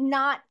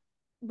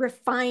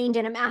refined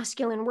in a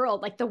masculine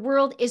world. Like the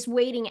world is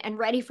waiting and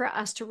ready for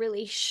us to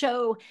really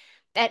show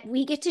that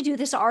we get to do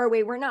this our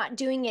way. We're not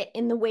doing it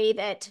in the way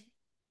that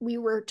we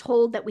were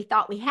told that we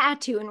thought we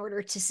had to in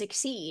order to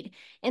succeed.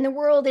 And the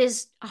world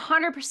is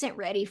 100%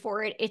 ready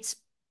for it. It's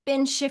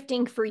been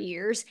shifting for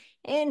years.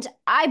 And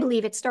I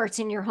believe it starts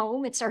in your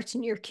home, it starts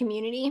in your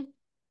community.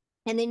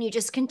 And then you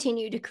just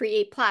continue to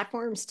create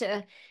platforms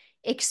to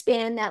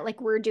expand that,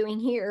 like we're doing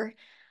here.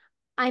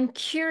 I'm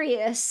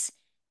curious,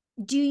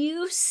 do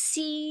you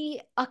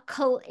see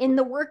in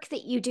the work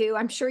that you do?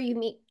 I'm sure you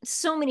meet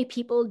so many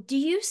people. Do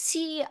you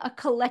see a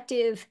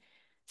collective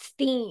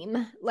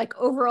theme, like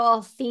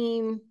overall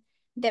theme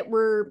that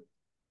we're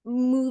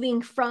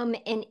moving from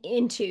and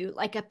into,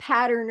 like a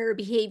pattern or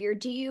behavior?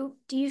 Do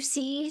you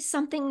see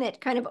something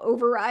that kind of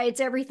overrides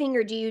everything,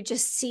 or do you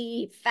just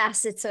see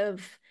facets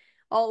of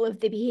all of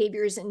the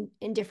behaviors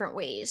in different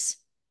ways?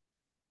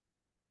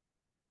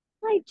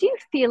 I do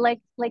feel like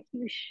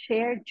you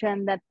shared,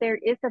 Jen, that there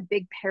is a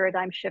big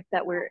paradigm shift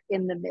that we're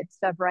in the midst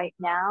of right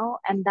now,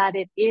 and that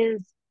it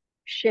is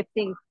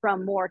shifting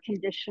from more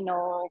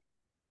conditional,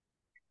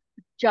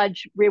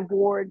 judge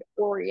reward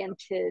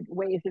oriented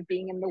ways of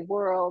being in the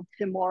world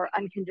to more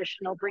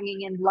unconditional,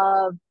 bringing in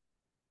love,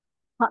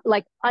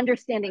 like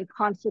understanding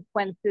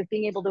consequences,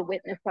 being able to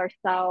witness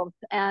ourselves.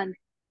 And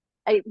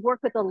I work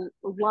with a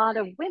lot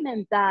of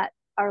women that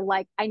are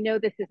like, I know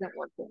this isn't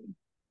working.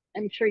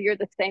 I'm sure you're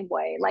the same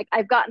way. Like,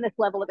 I've gotten this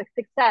level of a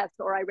success,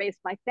 or I raised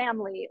my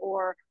family,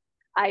 or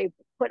I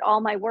put all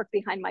my work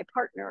behind my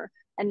partner,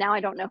 and now I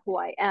don't know who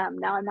I am.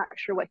 Now I'm not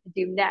sure what to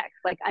do next.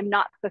 Like, I'm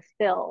not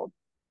fulfilled.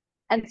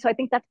 And so I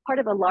think that's part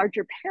of a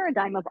larger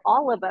paradigm of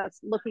all of us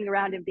looking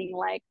around and being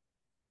like,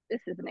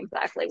 this isn't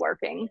exactly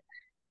working.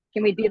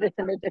 Can we do this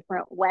in a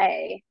different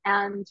way?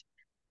 And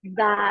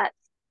that,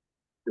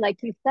 like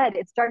you said,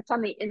 it starts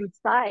on the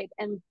inside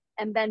and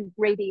then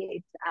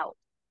radiates out.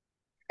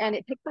 And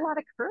it takes a lot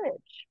of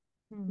courage.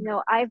 Hmm. You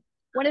know, I've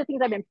one of the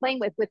things I've been playing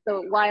with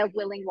the wild,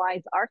 willing,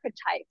 wise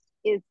archetypes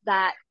is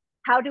that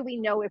how do we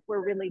know if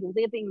we're really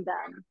living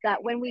them?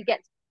 That when we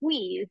get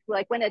squeezed,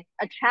 like when a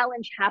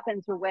challenge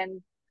happens or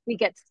when we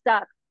get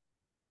stuck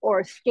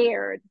or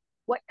scared,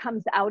 what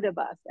comes out of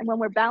us? And when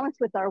we're balanced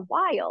with our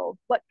wild,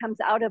 what comes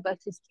out of us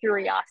is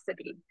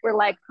curiosity. We're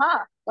like,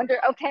 wonder,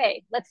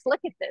 okay, let's look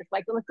at this.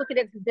 Like, let's look at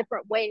it in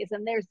different ways.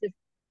 And there's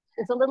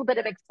a little bit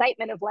of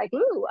excitement of like,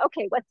 ooh,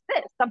 okay, what's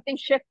this? Something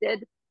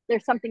shifted.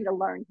 There's something to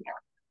learn here.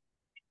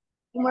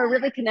 When we're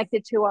really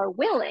connected to our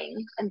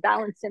willing and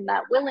balanced in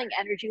that willing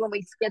energy, when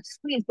we get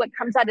squeezed, what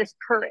comes out is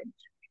courage.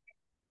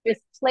 This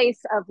place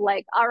of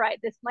like, all right,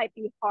 this might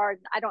be hard.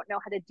 I don't know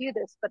how to do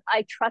this, but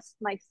I trust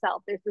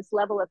myself. There's this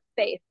level of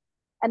faith,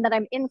 and that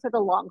I'm in for the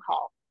long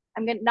haul.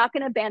 Not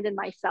going to abandon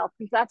myself,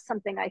 because that's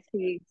something I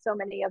see so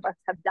many of us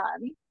have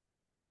done,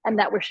 and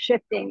that we're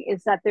shifting,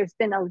 is that there's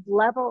been a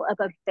level of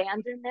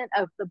abandonment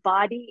of the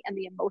body and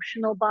the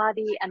emotional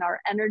body and our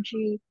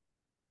energy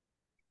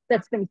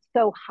that's been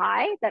so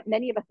high that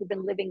many of us have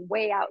been living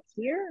way out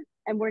here,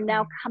 and we're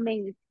now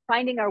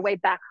finding our way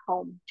back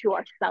home to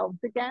ourselves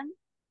again.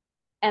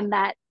 And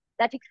that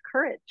takes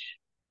courage,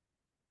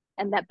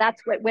 and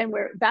that's what, when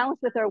we're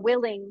balanced with our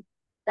willing,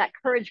 that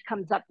courage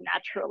comes up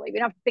naturally. We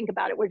don't have to think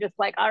about it. We're just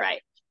like, all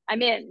right,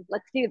 I'm in,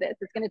 let's do this.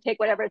 It's going to take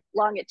whatever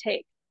long it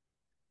takes.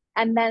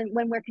 And then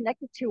when we're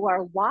connected to our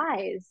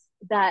whys,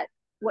 that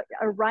what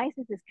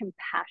arises is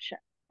compassion,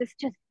 this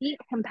just deep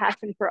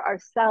compassion for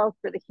ourselves,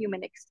 for the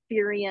human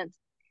experience,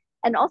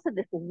 and also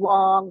this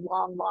long,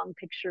 long, long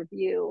picture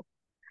view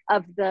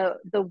of the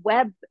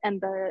web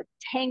and the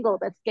tangle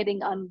that's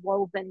getting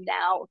unwoven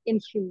now in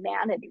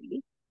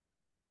humanity,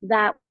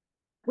 that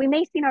we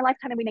may see in our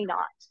lifetime and we may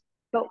not,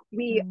 but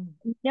we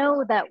Mm.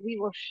 know that we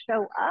will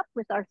show up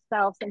with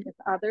ourselves and with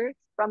others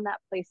from that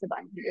place of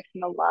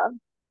unconditional love.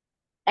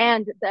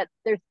 And that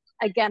there's,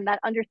 again, that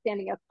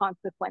understanding of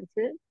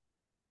consequences,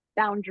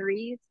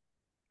 boundaries,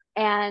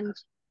 and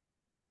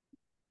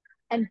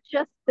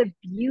just the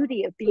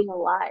beauty of being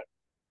alive.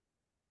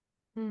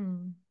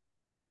 Hmm.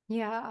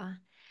 Yeah.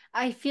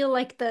 I feel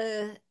like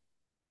the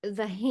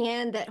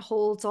hand that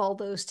holds all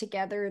those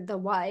together, the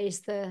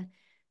whys, the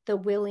the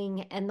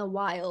willing and the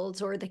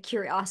wilds, or the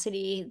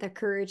curiosity, the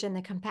courage, and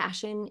the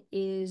compassion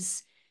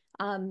is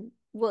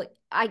well,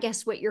 I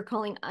guess what you're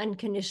calling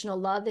unconditional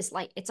love is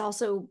like it's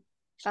also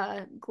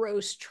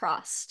grows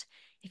trust.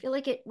 I feel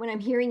like it when I'm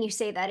hearing you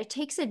say that, it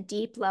takes a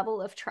deep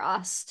level of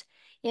trust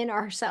in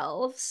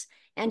ourselves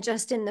and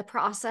just in the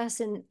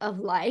process of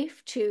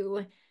life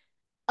to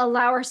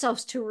allow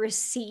ourselves to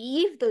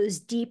receive those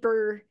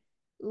deeper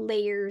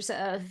layers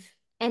of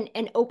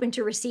and open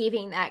to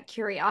receiving that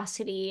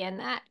curiosity and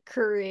that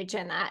courage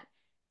and that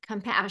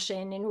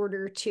compassion in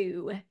order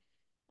to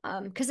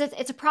because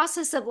it's a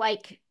process of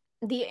like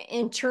the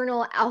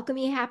internal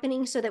alchemy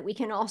happening so that we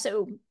can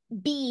also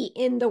be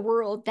in the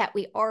world that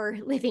we are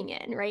living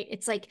in, right?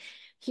 It's like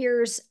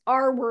here's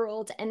our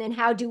world, and then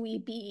how do we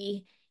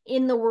be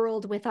in the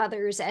world with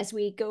others as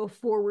we go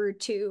forward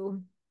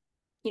to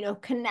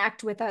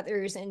connect with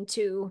others and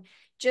to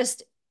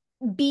just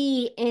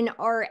be in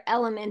our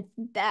element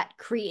that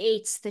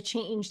creates the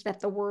change that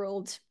the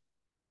world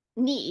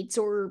needs,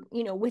 or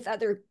with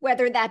other,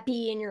 whether that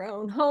be in your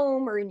own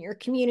home or in your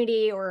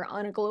community or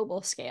on a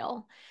global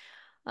scale.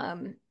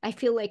 I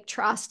feel like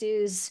trust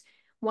is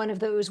one of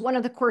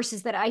the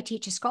courses that I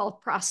teach is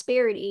called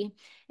prosperity,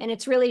 and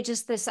it's really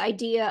just this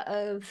idea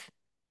of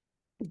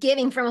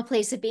giving from a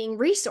place of being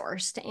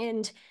resourced.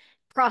 And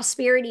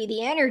prosperity,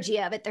 the energy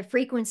of it, the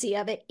frequency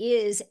of it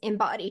is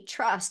embodied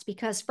trust,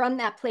 because from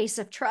that place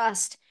of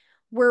trust,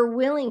 we're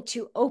willing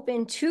to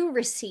open to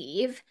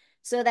receive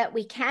so that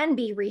we can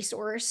be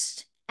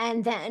resourced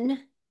and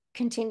then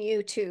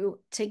continue to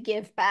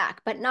give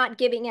back, but not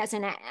giving as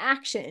an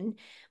action,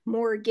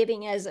 more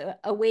giving as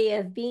a way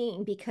of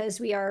being,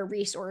 because we are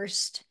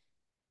resourced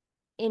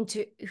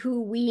into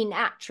who we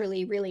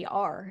naturally really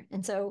are.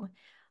 And so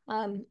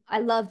I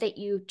love that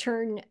you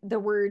turn the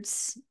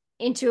words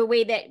into a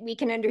way that we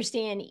can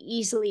understand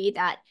easily,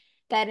 that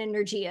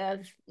energy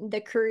of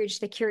the courage,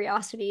 the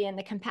curiosity, and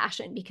the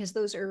compassion, because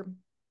those are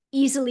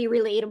easily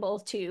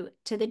relatable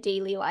to the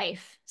daily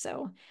life.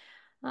 So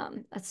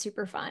that's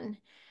super fun.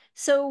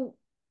 So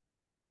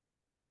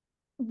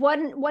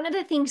one of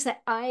the things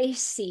that I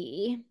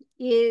see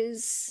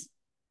is,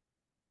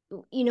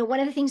 one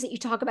of the things that you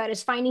talk about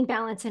is finding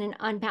balance in an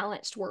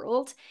unbalanced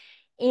world.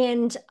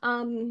 And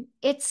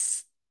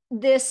it's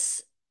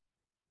this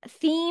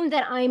theme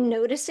that I'm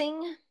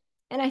noticing.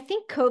 And I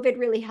think COVID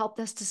really helped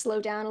us to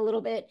slow down a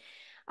little bit.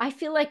 I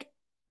feel like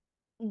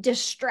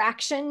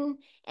distraction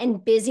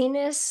and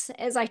busyness,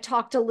 as I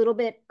talked a little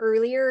bit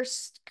earlier,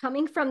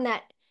 coming from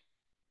that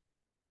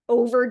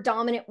over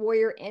dominant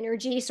warrior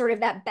energy, sort of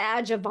that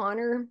badge of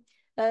honor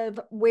of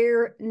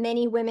where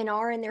many women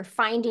are, and they're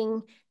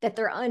finding that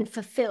they're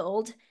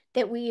unfulfilled,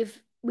 that we've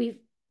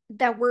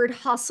that word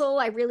hustle,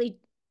 I really,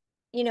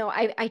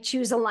 I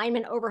choose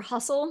alignment over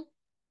hustle.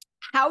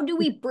 How do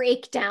we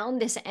break down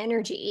this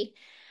energy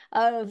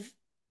of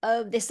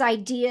this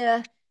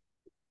idea?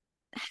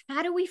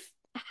 How do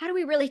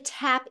we really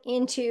tap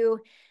into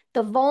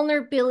the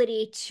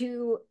vulnerability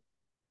to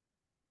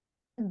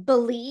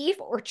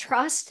believe or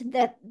trust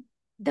that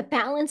the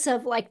balance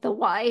of like the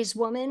wise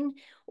woman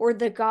or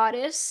the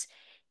goddess,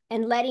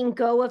 and letting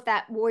go of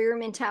that warrior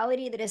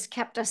mentality that has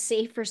kept us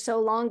safe for so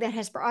long, that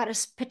has brought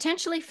us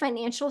potentially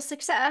financial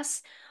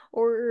success,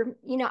 or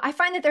I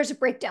find that there's a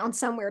breakdown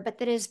somewhere, but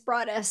that has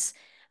brought us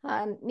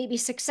maybe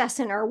success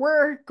in our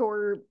work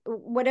or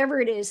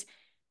whatever it is.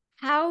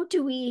 How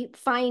do we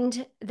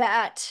find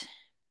that?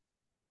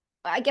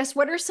 I guess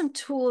what are some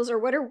tools, or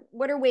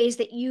what are ways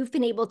that you've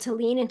been able to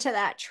lean into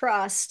that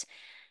trust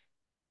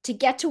to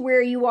get to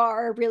where you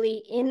are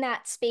really in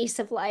that space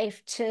of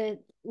life, to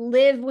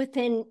live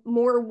within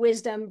more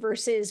wisdom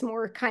versus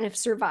more kind of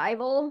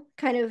survival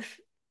kind of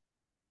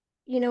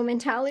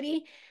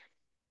mentality?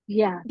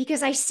 Yeah.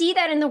 Because I see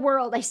that in the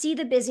world. I see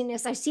the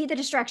busyness, I see the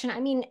distraction. I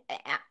mean,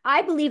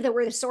 I believe that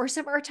we're the source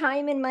of our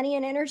time and money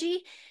and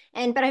energy,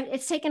 but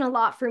it's taken a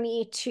lot for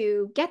me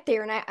to get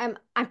there, and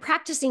I'm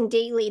practicing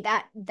daily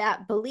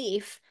that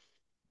belief.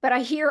 But I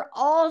hear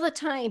all the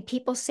time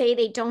people say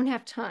they don't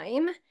have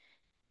time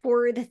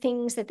for the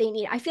things that they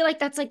need. I feel like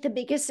that's like the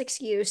biggest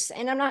excuse.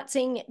 And I'm not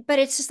saying it, but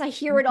it's just, I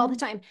hear it all the Mhm.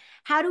 time.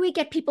 How do we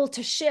get people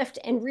to shift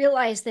and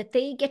realize that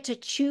they get to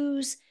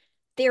choose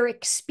their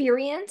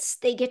experience?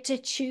 They get to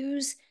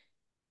choose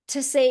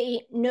to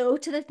say no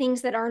to the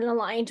things that aren't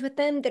aligned with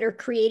them, that are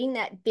creating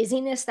that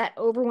busyness, that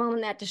overwhelm,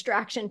 and that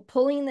distraction,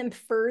 pulling them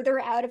further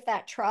out of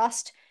that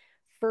trust,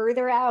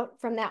 further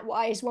out from that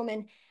wise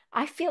woman.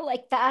 I feel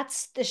like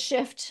that's the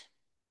shift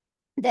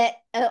that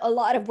a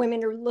lot of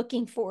women are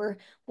looking for.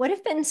 What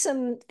have been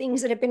some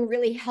things that have been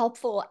really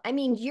helpful? I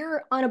mean,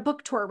 you're on a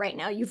book tour right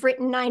now. You've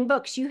written 9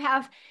 books.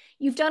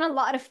 You've done a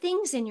lot of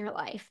things in your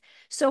life.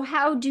 So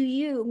how do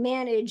you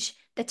manage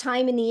the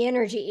time and the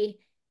energy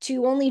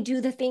to only do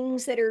the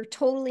things that are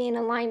totally in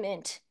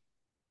alignment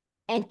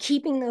and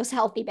keeping those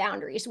healthy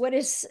boundaries? What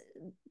is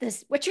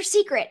this? What's your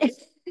secret?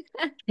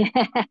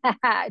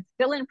 It's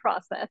still in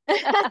process.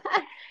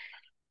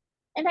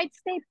 And I'd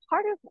say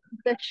part of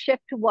the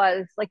shift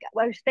was like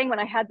I was saying, when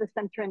I had the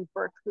center in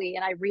Berkeley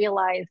and I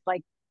realized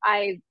like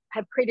I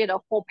have created a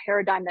whole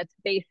paradigm that's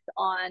based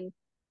on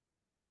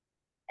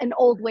an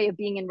old way of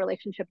being in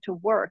relationship to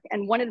work.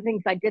 And one of the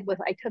things I did was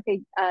I took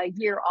a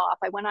year off.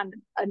 I went on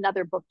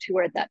another book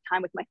tour at that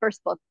time with my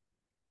first book,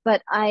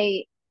 but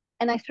I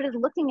started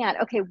looking at,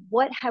 okay,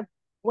 what have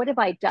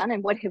I done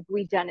and what have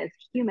we done as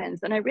humans?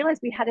 And I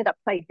realized we had it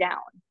upside down,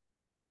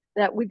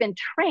 that we've been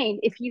trained,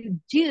 if you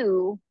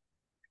do,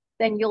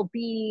 then you'll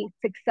be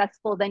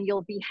successful, then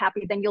you'll be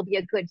happy, then you'll be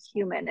a good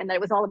human. And that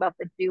it was all about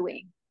the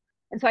doing.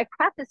 And so I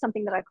crafted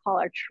something that I call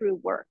our true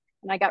work.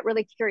 And I got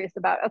really curious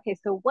about, okay,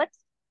 so what's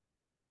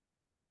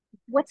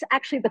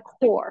actually the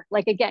core?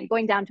 Like, again,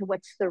 going down to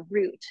what's the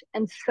root.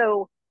 And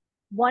so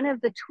one of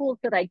the tools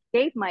that I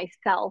gave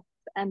myself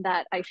and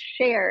that I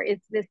share is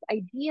this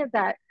idea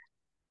that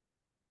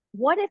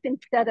what if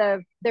instead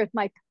of there's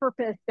my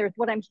purpose, there's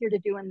what I'm here to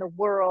do in the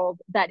world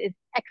that is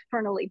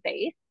externally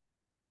based,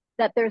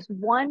 that there's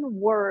one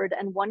word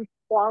and one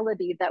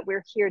quality that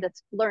we're here to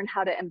learn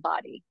how to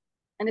embody.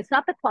 And it's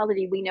not the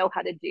quality we know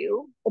how to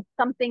do, it's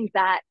something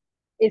that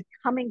is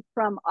coming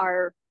from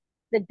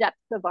the depths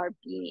of our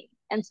being.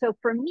 And so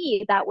for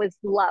me, that was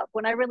love.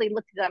 When I really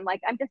looked at it, I'm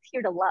like, I'm just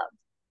here to love.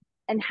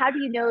 And how do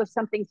you know if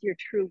something's your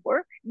true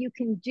work? You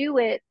can do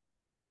it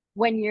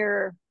when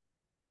you're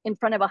in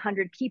front of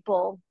 100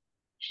 people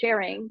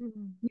sharing.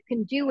 Mm-hmm. You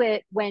can do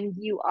it when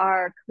you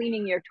are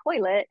cleaning your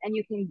toilet, and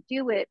you can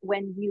do it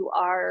when you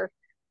are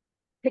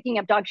picking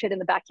up dog shit in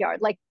the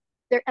backyard. Like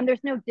there's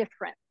no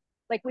difference.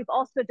 Like we've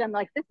also done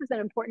like, this is an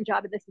important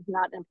job and this is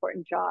not an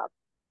important job.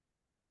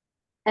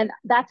 And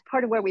that's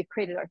part of where we've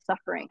created our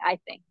suffering, I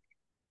think.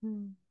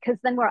 Because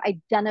then we're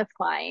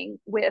identifying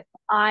with,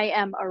 I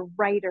am a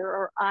writer,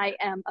 or I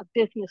am a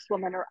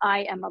businesswoman, or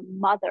I am a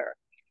mother.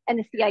 And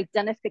it's the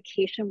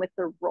identification with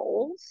the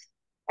roles,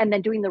 and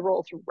then doing the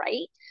roles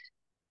right.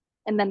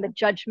 And then the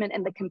judgment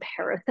and the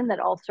comparison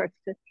that all starts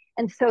to,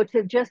 and so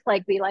to just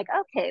like be like,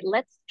 okay,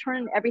 let's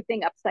turn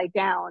everything upside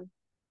down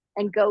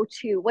and go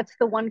to what's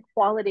the one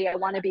quality I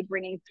want to be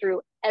bringing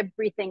through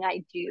everything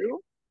I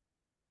do.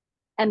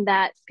 And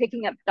that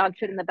picking up dog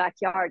shit in the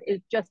backyard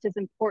is just as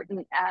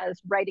important as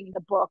writing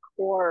the book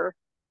or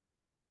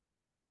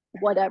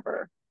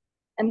whatever.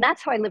 And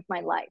that's how I live my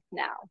life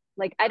now.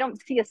 Like, I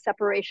don't see a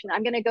separation.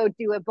 I'm going to go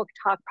do a book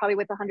talk probably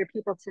with 100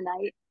 people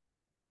tonight,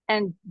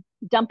 and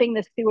dumping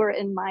the sewer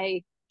in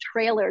my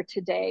trailer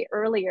today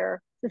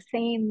earlier, the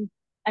same,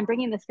 I'm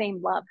bringing the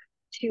same love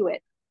to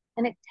it.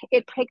 And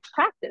it takes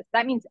practice.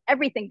 That means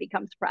everything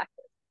becomes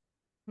practice.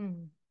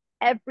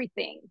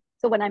 Everything.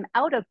 So when I'm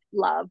out of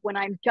love, when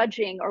I'm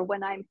judging, or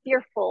when I'm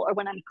fearful, or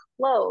when I'm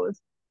closed,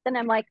 then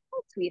I'm like,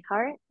 oh,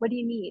 sweetheart, what do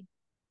you need?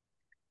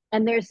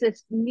 And there's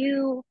this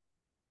new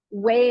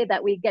way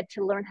that we get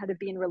to learn how to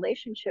be in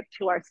relationship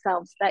to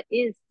ourselves that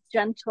is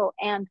gentle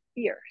and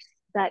fierce.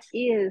 That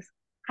is,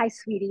 hi,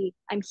 sweetie,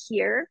 I'm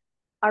here.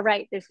 All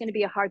right, there's going to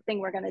be a hard thing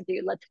we're going to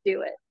do. Let's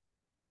do it.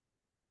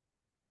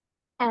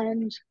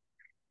 And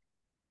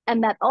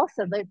that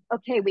also, like,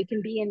 okay, we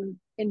can be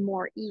in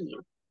more ease.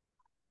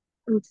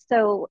 And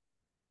so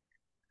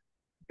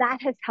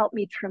that has helped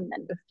me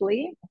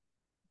tremendously.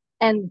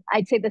 And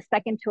I'd say the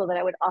second tool that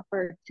I would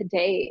offer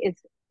today is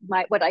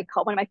what I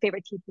call one of my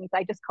favorite teachings.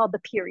 I just call the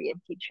period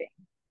teaching,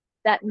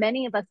 that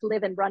many of us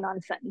live and run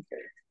on sentences.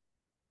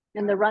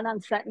 And the run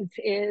on sentence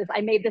is,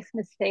 I made this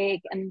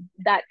mistake, and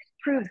that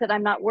proves that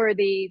I'm not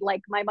worthy.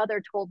 Like my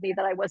mother told me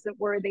that I wasn't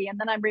worthy. And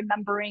then I'm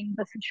remembering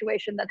the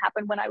situation that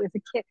happened when I was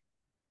a kid.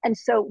 And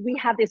so we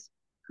have this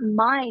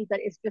mind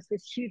that is just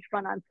this huge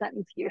run on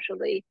sentence,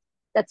 usually,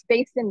 that's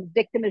based in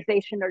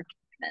victimization or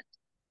judgment.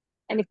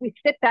 And if we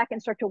sit back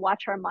and start to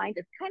watch our mind,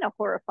 it's kind of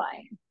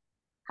horrifying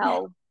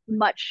how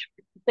much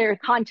their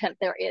content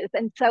there is.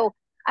 And so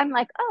I'm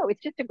like, oh,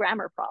 it's just a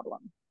grammar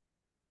problem.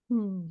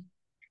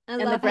 I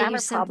love how you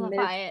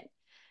simplify it.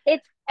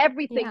 It's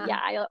everything. Yeah.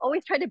 I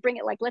always try to bring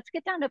it like, let's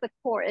get down to the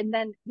core. And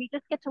then we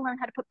just get to learn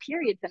how to put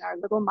periods in our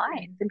little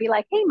minds and be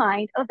like, hey,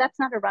 mind, oh, that's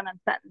not a run-on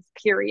sentence,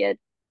 period.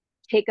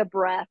 Take a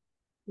breath,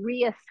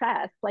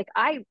 reassess. Like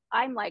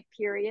I'm like,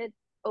 period,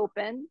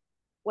 open.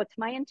 What's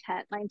my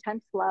intent? My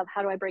intent's love.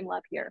 How do I bring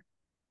love here?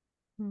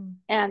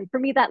 And for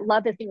me, that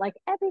love isn't like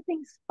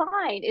everything's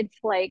fine. It's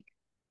like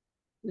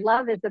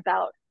love is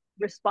about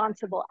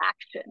responsible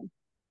action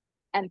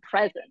and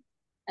presence.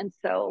 And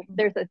so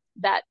there's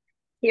that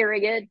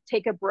period,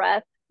 take a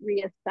breath,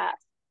 reassess.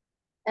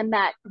 And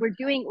that we're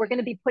going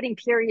to be putting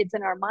periods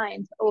in our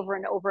minds over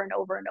and over and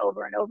over and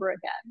over and over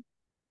again.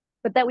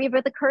 But that we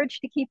have the courage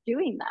to keep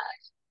doing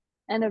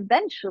that. And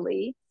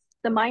eventually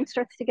the mind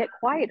starts to get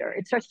quieter.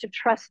 It starts to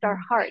trust our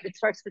heart. It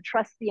starts to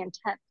trust the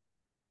intent.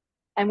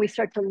 And we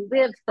start to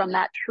live from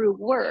that true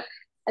work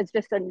as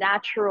just a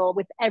natural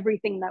with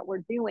everything that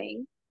we're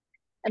doing.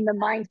 And the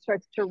mind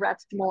starts to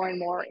rest more and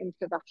more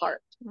into the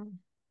heart.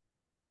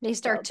 They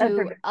start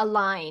to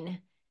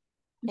align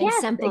and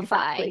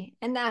simplify. Exactly.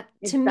 And that,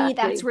 to me,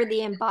 that's where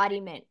the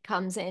embodiment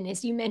comes in.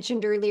 As you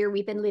mentioned earlier,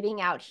 we've been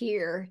living out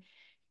here,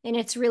 and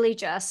it's really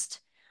just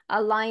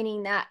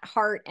aligning that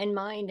heart and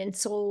mind and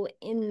soul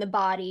in the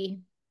body.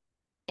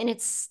 And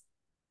it's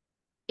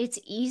it's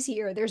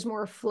easier. There's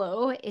more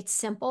flow. It's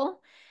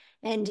simple.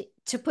 And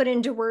to put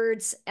into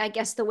words, I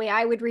guess the way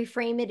I would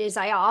reframe it is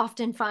I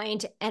often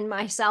find, and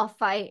myself,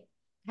 I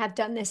have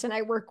done this and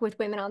I work with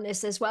women on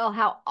this as well,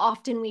 how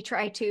often we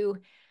try to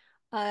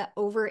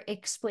over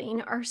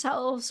explain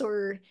ourselves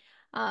or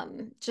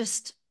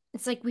just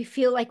it's like we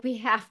feel like we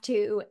have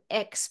to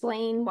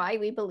explain why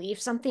we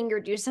believe something or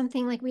do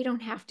something. Like we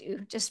don't have to.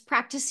 Just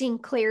practicing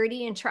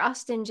clarity and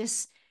trust and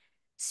just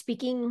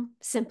speaking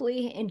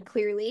simply and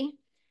clearly.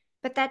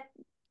 But that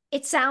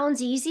it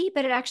sounds easy,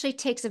 but it actually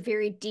takes a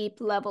very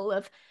deep level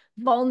of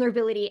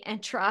vulnerability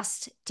and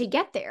trust to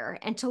get there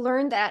and to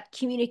learn that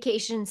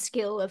communication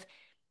skill of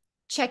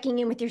checking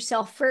in with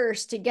yourself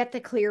first to get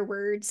the clear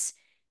words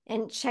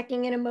and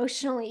checking in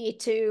emotionally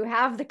to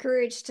have the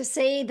courage to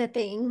say the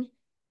thing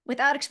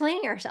without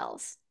explaining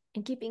ourselves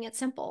and keeping it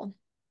simple.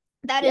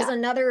 That is Yeah,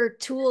 another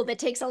tool that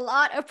takes a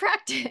lot of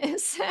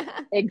practice.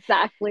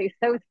 exactly.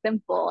 So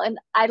simple. And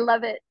I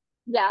love it.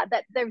 Yeah,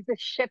 that there's a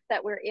shift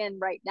that we're in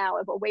right now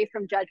of away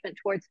from judgment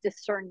towards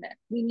discernment.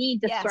 We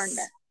need discernment.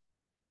 Yes.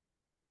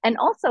 And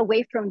also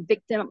away from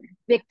victim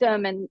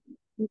and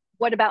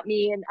what about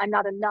me and I'm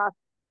not enough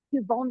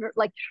to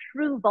like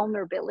true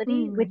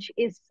vulnerability, Mm. which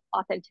is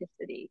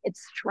authenticity.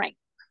 It's strength.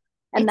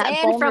 And It's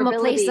that and from a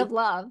place of vulnerability,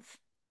 love.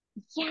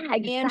 yeah,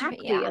 And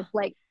exactly, yeah. of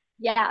like,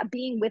 yeah,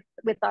 being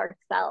with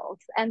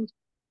ourselves. And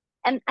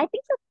I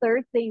think the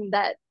third thing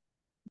that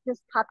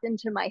just popped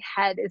into my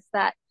head is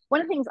that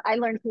one of the things I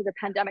learned through the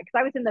pandemic, because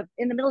I was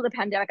in the middle of the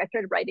pandemic, I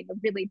started writing a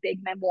really big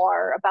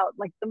memoir about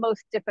like the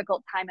most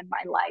difficult time in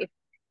my life.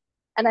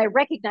 And I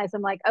recognize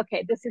I'm like,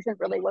 okay, this isn't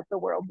really what the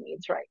world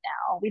needs right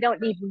now. We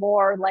don't need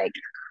more like,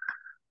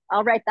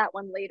 I'll write that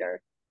one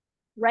later.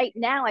 Right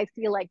now, I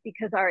feel like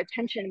because our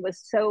attention was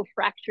so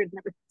fractured and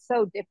it was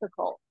so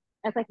difficult,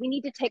 it's like we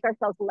need to take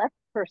ourselves less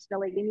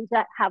personally. We need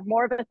to have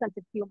more of a sense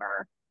of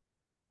humor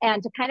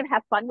and to kind of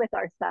have fun with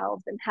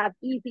ourselves and have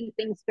easy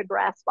things to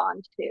grasp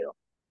onto.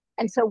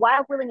 And so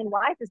Wild, Willing, and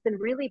Wise has been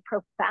really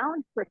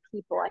profound for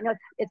people. I know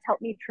it's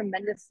helped me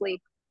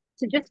tremendously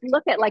to just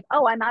look at like,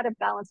 oh, I'm out of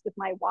balance with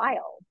my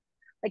wild.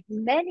 Like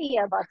many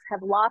of us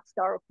have lost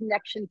our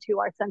connection to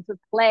our sense of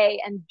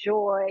play and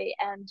joy,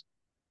 and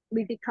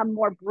we become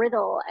more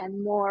brittle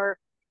and more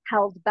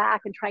held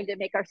back and trying to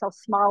make ourselves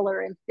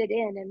smaller and fit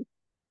in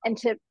and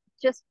to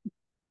just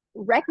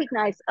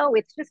recognize, oh,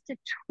 it's just a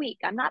tweak.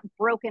 I'm not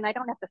broken. I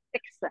don't have to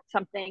fix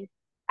something.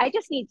 I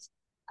just need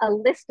a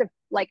list of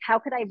like, how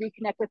could I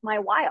reconnect with my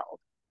wild?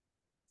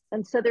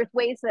 And so there's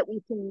ways that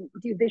we can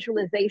do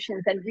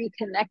visualizations and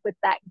reconnect with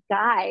that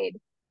guide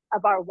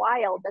of our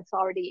wild that's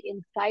already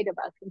inside of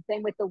us. And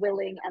same with the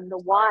willing and the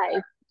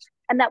wise.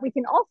 And that we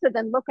can also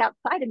then look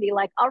outside and be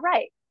like, all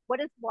right, what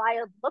does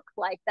wild look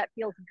like that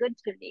feels good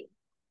to me?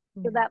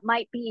 So Mm. that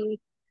might be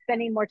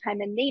spending more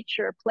time in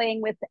nature,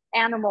 playing with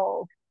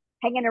animals,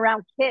 hanging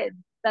around kids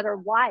that are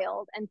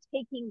wild and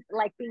taking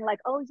like being like,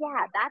 oh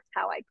yeah, that's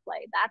how I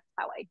play. That's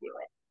how I do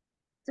it.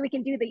 So we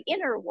can do the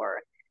inner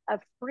work of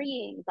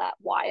freeing that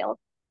wild.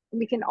 And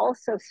we can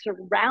also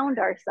surround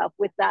ourselves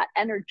with that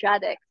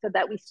energetic so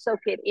that we soak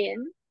it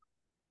in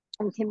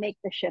and can make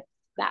the shifts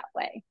that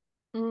way.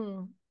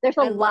 Mm. There's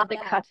a I lot love of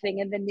that. cussing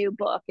in the new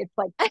book. It's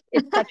like,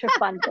 it's such a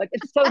fun book.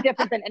 It's so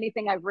different than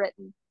anything I've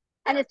written.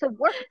 And it's a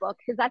workbook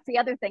because that's the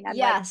other thing. I'm like,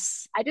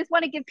 Yes. I just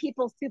want to give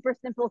people super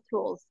simple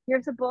tools.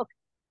 Here's a book,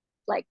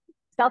 like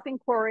self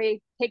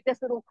inquiry, take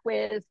this little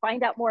quiz,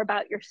 find out more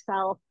about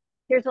yourself.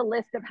 Here's a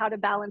list of how to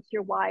balance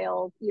your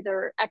wild,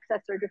 either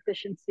excess or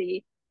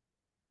deficiency.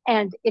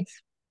 And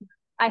it's,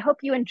 I hope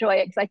you enjoy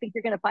it because I think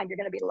you're going to find you're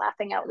going to be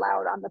laughing out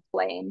loud on the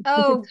plane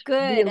because Oh, it's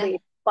good.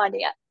 really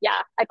funny. Yeah,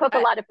 I poke a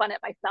I, lot of fun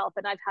at myself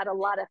and I've had a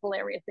lot of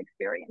hilarious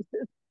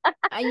experiences.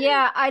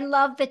 yeah, I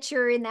love that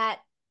you're in that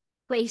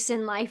place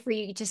in life where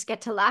you just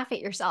get to laugh at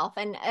yourself.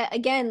 And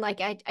again,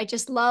 like I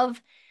just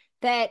love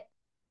that,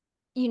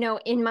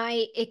 in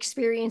my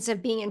experience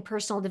of being in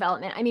personal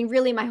development, I mean,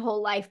 really my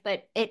whole life,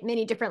 but at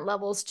many different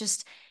levels,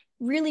 just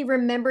really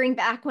remembering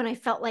back when I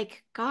felt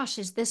like, gosh,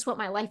 is this what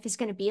my life is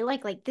going to be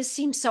like? Like, this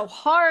seems so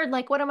hard.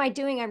 Like, what am I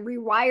doing? I'm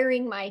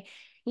rewiring my,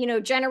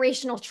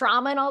 generational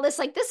trauma and all this.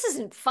 Like, this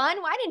isn't fun.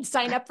 Well, I didn't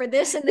sign up for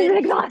this. And This then,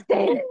 is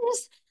exhausting.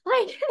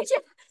 like,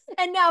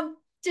 and now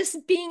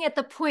just being at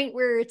the point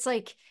where it's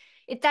like,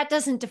 if that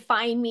doesn't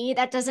define me,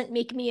 that doesn't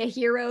make me a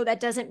hero, that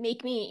doesn't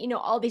make me,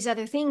 all these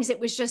other things. It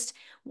was just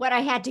what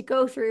I had to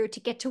go through to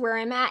get to where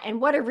I'm at.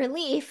 And what a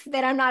relief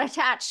that I'm not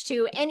attached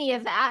to any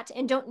of that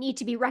and don't need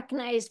to be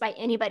recognized by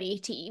anybody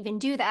to even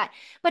do that.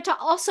 But to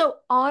also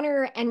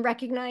honor and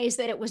recognize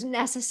that it was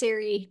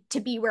necessary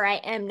to be where I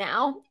am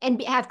now and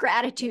have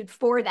gratitude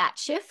for that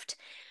shift.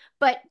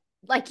 But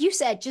like you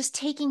said, just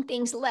taking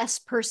things less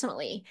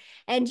personally.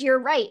 And you're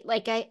right.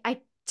 Like I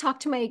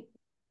talk to my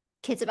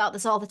kids about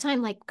this all the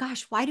time. Like,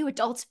 gosh, why do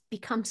adults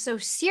become so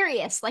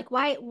serious? Like,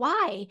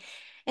 why?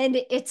 And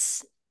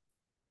it's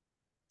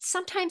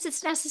sometimes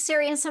it's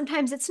necessary and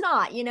sometimes it's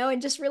not,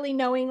 and just really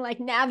knowing, like,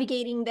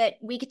 navigating that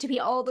we get to be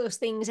all those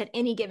things at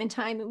any given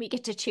time and we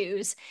get to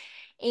choose.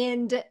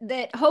 and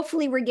that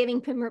hopefully we're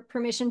giving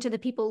permission to the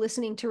people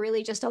listening to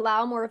really just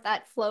allow more of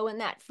that flow and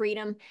that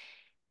freedom.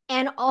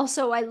 And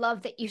also, I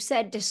love that you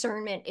said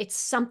discernment. It's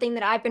something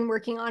that I've been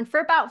working on for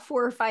about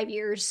 4 or 5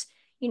 years,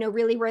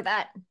 really where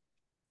that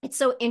it's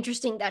so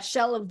interesting, that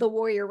shell of the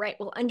warrior, right?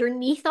 Well,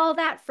 underneath all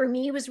that for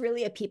me was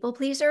really a people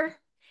pleaser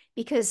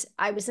because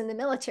I was in the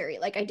military.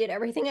 Like I did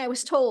everything I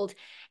was told.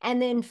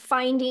 And then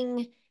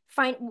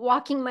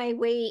walking my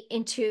way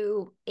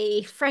into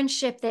a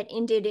friendship that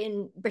ended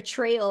in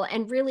betrayal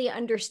and really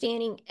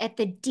understanding at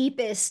the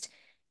deepest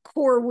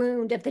core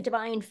wound of the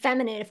divine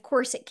feminine. Of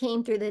course, it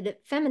came through the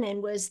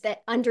feminine, was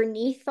that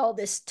underneath all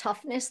this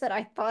toughness that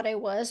I thought I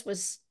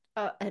was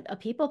a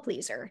people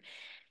pleaser,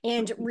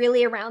 and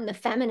really around the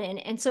feminine.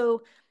 And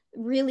so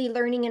really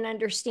learning and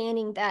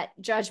understanding that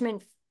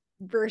judgment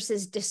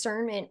versus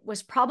discernment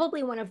was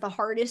probably one of the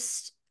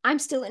hardest. I'm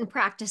still in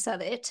practice of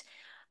it.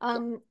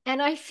 And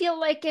I feel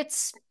like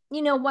it's,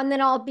 one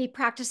that I'll be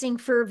practicing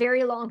for a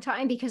very long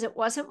time because it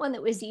wasn't one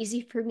that was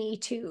easy for me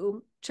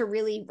to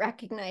really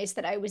recognize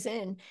that I was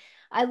in.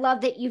 I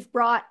love that you've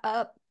brought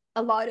up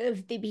a lot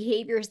of the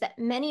behaviors that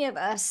many of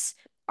us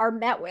are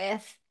met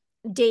with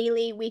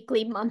daily,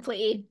 weekly,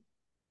 monthly,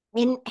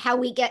 in how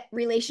we get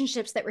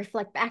relationships that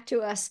reflect back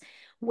to us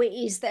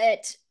ways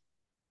that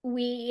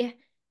we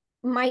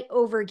might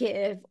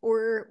overgive,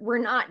 or we're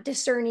not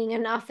discerning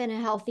enough in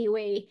a healthy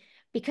way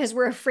because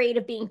we're afraid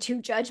of being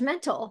too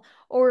judgmental,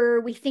 or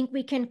we think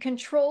we can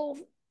control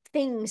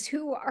things,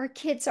 who our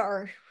kids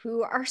are,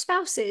 who our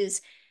spouse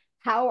is,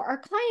 how our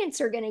clients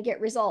are going to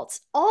get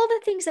results, all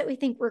the things that we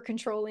think we're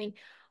controlling,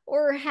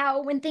 or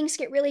how when things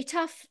get really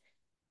tough,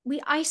 we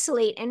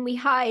isolate and we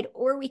hide,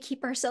 or we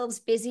keep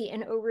ourselves busy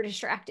and over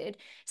distracted.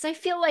 So I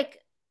feel like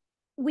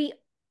we,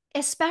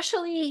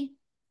 especially,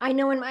 I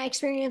know in my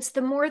experience,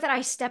 the more that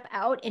I step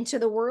out into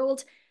the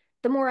world,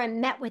 the more I'm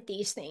met with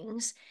these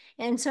things.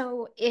 And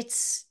so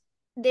it's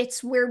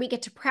where we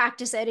get to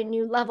practice at a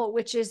new level,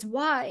 which is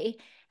why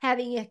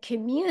having a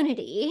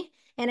community,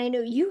 and I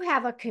know you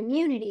have a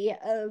community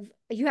of,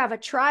 you have a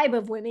tribe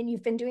of women,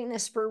 you've been doing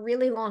this for a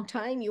really long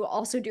time. You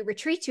also do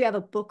retreats. You have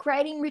a book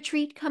writing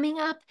retreat coming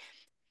up.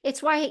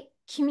 It's why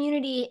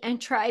community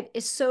and tribe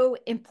is so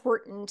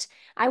important.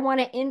 I want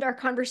to end our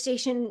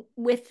conversation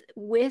with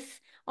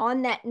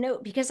on that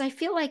note because I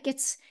feel like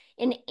it's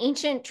an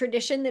ancient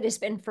tradition that has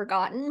been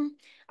forgotten.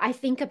 I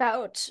think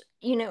about,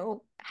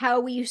 how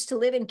we used to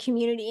live in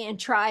community and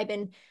tribe,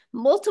 and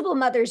multiple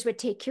mothers would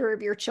take care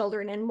of your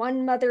children, and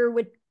one mother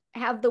would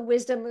have the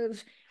wisdom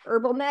of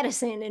herbal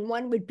medicine, and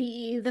one would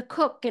be the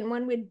cook, and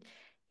one would,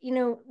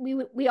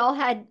 we all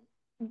had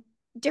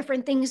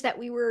different things that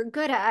we were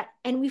good at,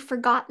 and we've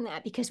forgotten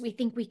that because we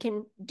think we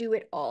can do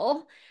it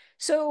all.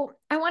 So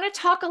I want to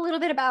talk a little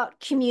bit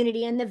about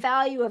community and the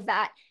value of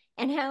that,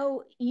 and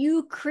how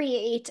you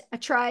create a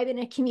tribe and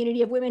a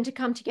community of women to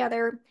come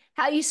together,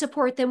 how you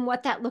support them,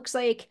 what that looks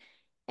like,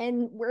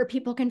 and where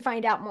people can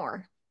find out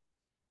more.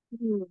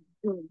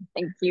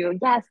 Thank you.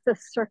 Yes, the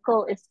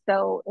circle is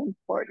so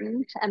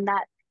important, and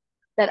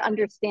that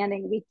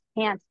understanding we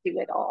can't do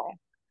it all.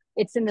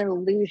 It's an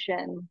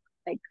illusion.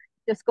 Like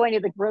just going to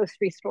the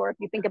grocery store, if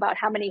you think about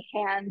how many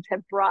hands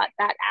have brought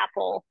that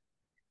apple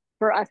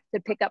for us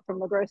to pick up from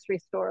the grocery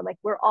store, like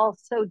we're all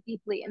so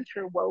deeply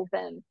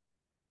interwoven.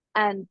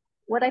 And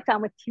what I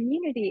found with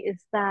community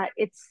is that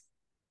it's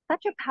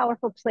such a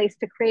powerful place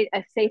to create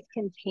a safe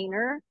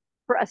container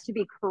for us to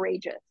be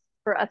courageous,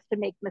 for us to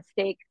make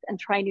mistakes and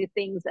try new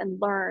things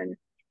and learn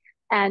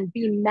and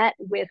be met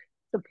with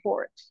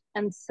support.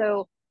 And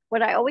so,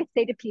 what I always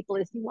say to people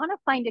is you want to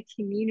find a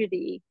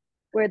community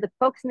where the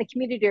folks in the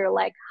community are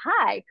like,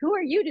 hi, who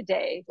are you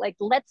today? Like,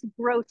 let's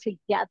grow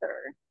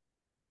together,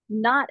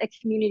 not a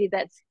community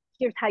that's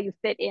here's how you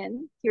fit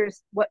in,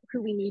 here's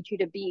who we need you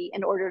to be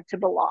in order to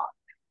belong.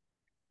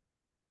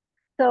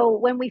 So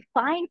when we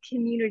find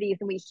communities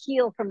and we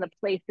heal from the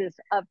places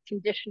of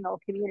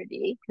conditional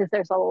community, because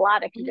there's a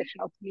lot of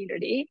conditional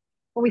community,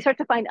 when we start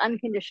to find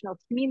unconditional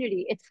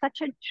community, it's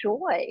such a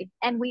joy.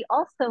 And we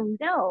also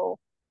know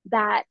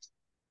that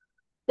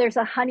there's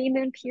a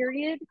honeymoon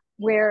period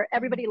where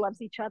everybody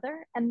loves each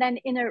other. And then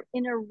in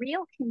a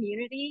real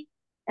community,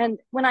 and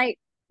when I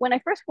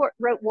first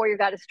wrote Warrior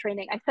Goddess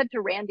Training, I said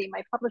to Randy,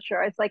 my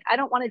publisher, I was like, I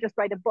don't want to just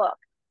write a book.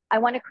 I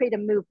want to create a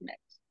movement.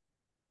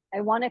 I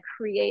want to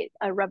create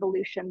a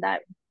revolution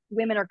that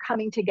women are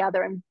coming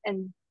together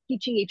and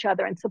teaching each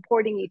other and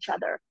supporting each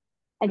other.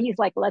 And he's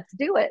like, let's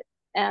do it.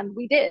 And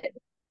we did.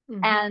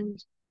 Mm-hmm.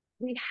 And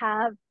we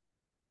have,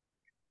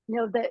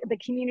 the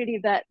community,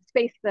 that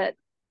space that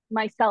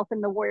myself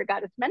and the Warrior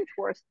Goddess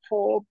mentors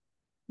hold.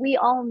 We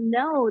all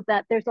know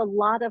that there's a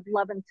lot of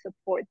love and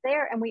support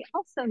there. And we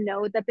also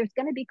know that there's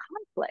going to be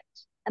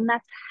conflict, and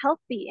that's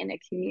healthy in a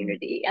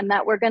community, and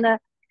that we're going to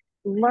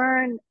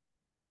learn,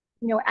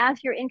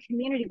 as you're in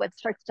community, what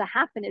starts to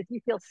happen is you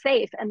feel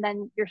safe, and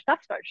then your stuff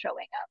starts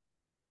showing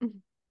up. Mm-hmm.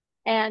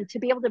 And to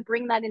be able to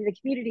bring that into the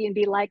community and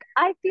be like,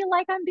 I feel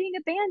like I'm being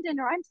abandoned,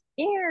 or I'm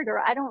scared, or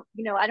I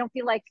don't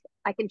feel like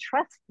I can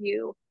trust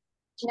you.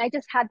 And I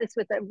just had this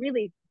with a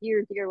really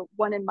dear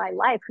one in my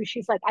life who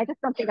she's like, I just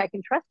don't think I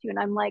can trust you. And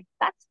I'm like,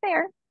 that's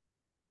fair.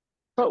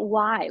 But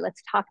why?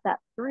 Let's talk that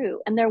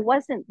through. And there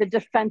wasn't the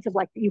defense of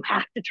like, you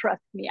have to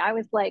trust me. I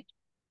was like,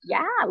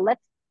 yeah,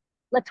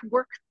 let's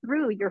work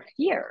through your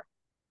fear.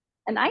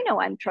 And I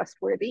know I'm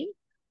trustworthy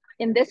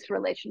in this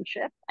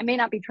relationship. I may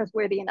not be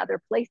trustworthy in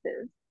other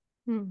places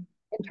Hmm.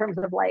 in terms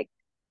of like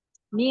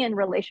me in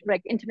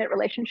like intimate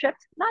relationships,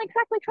 not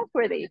exactly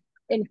trustworthy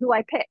in who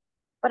I pick.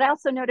 But I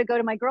also know to go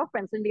to my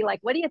girlfriends and be like,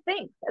 what do you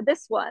think of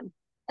this one?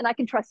 And I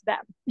can trust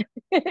them,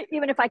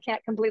 even if I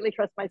can't completely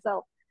trust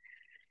myself,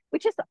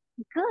 which is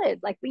good.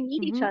 Like we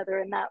need each Mm-hmm. other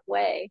in that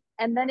way.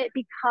 And then it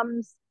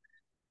becomes,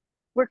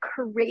 we're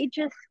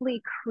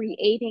courageously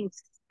creating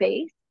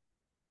space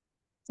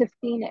to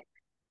phoenix,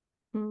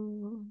 to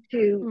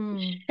Mm-hmm.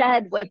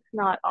 shed what's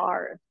not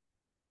ours,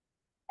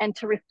 and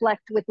to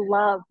reflect with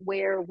love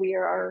where we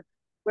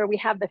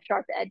have the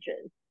sharp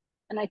edges.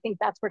 And I think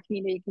that's where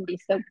community can be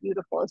so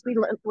beautiful. As we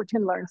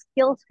can learn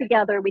skills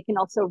together, we can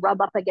also rub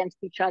up against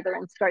each other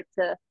and start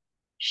to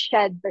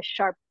shed the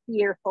sharp,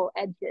 fearful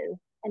edges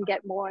and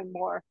get more and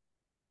more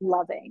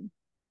loving.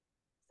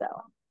 So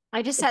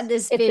I just had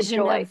this it's a vision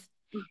joy. of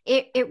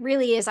it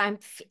really is.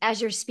 As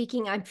you're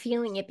speaking, I'm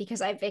feeling it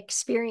because I've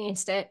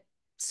experienced it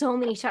so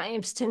many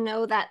times to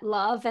know that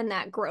love and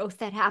that growth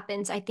that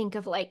happens. I think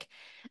of like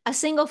a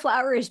single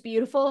flower is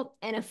beautiful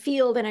and a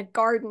field and a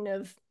garden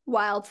of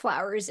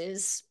wildflowers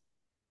is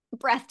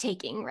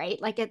breathtaking, right?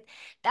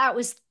 That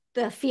was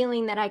the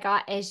feeling that I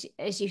got as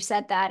you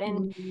said that.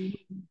 And Mm-hmm.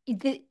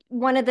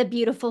 one of the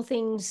beautiful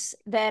things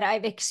that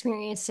I've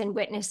experienced and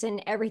witnessed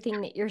in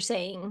everything that you're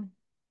saying,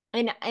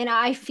 and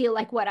I feel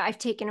like what I've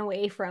taken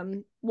away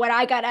from what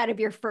I got out of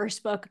your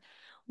first book,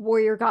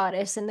 Warrior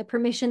Goddess, and the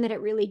permission that it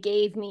really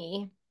gave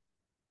me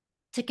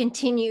to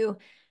continue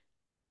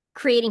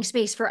creating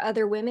space for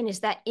other women is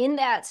that in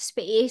that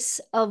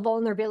space of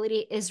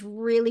vulnerability is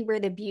really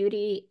where the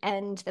beauty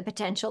and the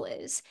potential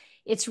is.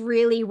 It's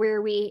really where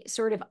we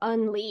sort of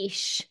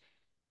unleash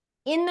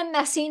in the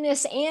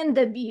messiness and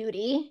the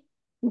beauty,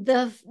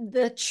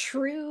 the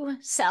true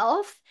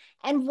self.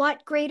 And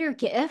what greater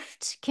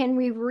gift can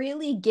we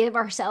really give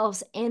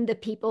ourselves and the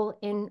people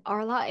in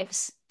our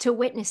lives to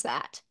witness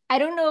that? I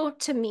don't know,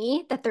 to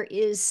me, that there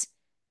is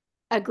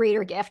a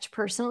greater gift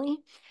personally.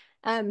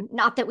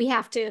 Not that we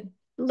have to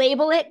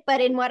label it,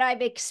 but in what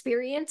I've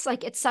experienced,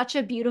 like it's such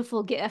a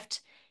beautiful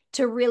gift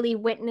to really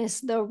witness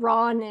the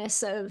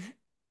rawness of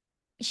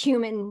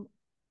human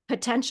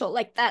potential,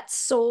 like that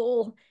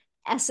soul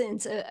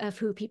essence of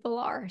who people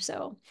are.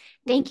 So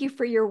thank you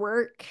for your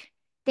work.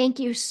 Thank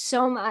you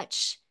so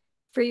much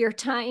for your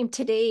time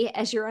today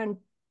as you're on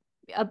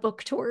a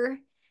book tour.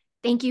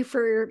 Thank you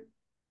for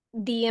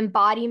the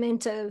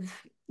embodiment of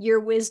your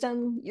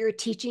wisdom, your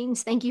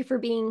teachings. Thank you for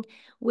being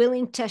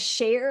willing to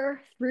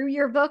share through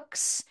your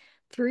books,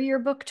 through your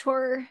book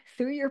tour,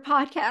 through your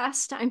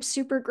podcast. I'm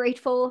super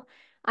grateful.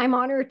 I'm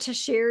honored to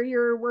share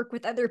your work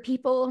with other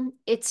people.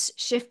 It's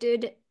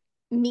shifted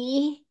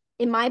me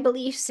in my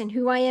beliefs and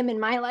who I am in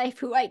my life,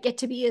 who I get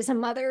to be as a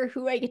mother,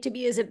 who I get to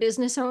be as a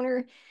business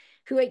owner,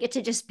 who I get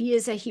to just be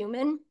as a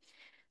human.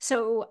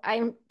 So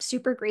I'm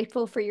super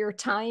grateful for your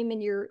time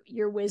and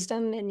your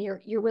wisdom and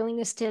your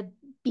willingness to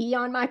be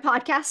on my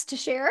podcast to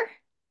share.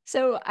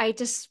 So I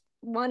just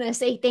want to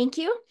say thank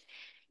you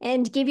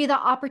and give you the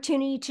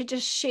opportunity to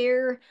just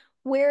share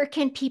where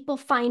can people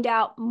find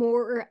out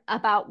more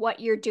about what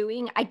you're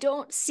doing. I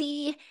don't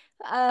see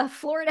a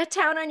Florida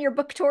town on your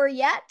book tour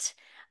yet.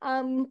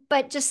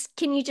 But just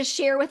can you just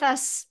share with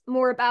us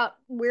more about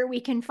where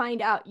we can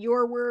find out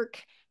your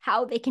work,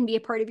 how they can be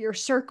a part of your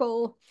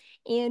circle,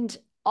 and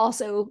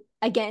also,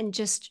 again,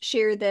 just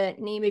share the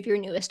name of your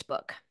newest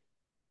book.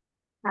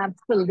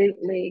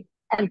 Absolutely.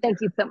 And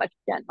thank you so much,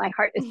 Jen. My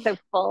heart is so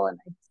full and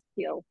I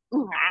feel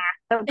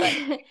so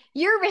good.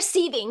 You're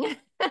receiving.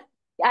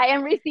 I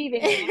am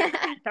receiving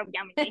so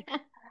yummy.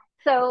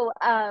 So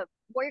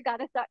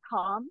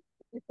warriorgoddess.com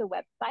is the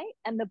website,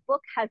 and the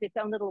book has its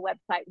own little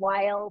website,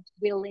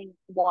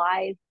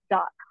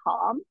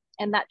 wildwillingwise.com,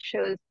 and that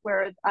shows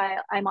where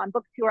I'm on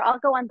book tour. I'll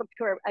go on book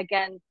tour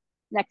again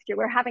next year.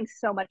 We're having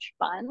so much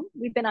fun.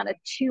 We've been on a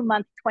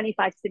 2-month,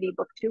 25 city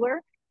book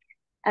tour,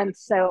 and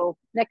so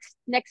next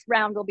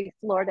round will be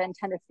Florida and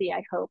Tennessee.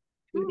 I hope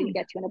we can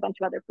get to in a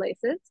bunch of other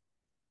places,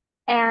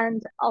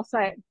 and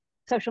also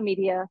social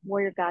media,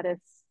 Warrior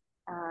Goddess,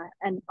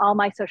 and all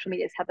my social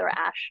media is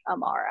HeatherAsh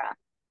Amara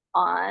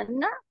on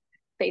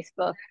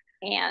Facebook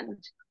and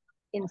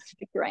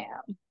Instagram.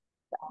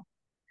 So,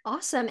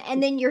 Awesome.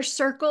 And then your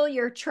circle,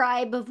 your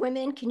tribe of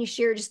women, can you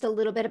share just a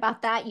little bit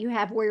about that? You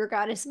have Warrior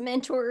Goddess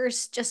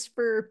mentors just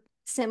for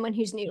someone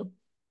who's new.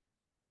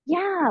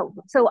 yeah,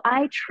 so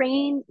I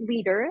train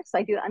leaders.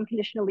 I do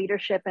unconditional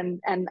leadership,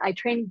 and I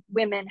train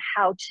women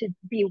how to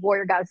be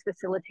warrior goddess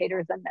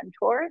facilitators and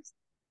mentors.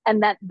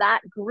 And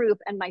that group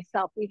and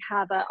myself, we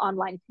have an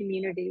online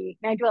community.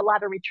 I do a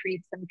lot of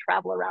retreats and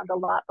travel around a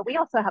lot, but we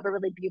also have a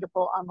really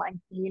beautiful online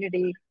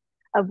community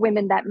of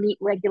women that meet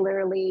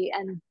regularly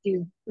and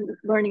do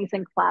learnings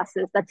and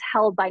classes that's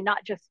held by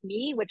not just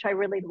me, which I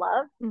really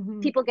love. Mm-hmm.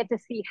 People get to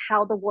see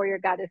how the warrior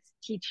goddess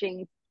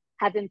teachings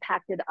have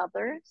impacted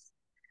others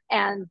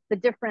and the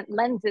different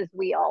lenses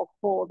we all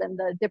hold and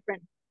the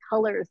different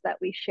colors that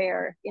we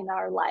share in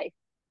our life,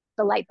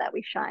 the light that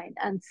we shine.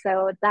 And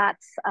so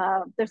that's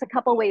there's a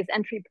couple ways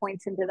entry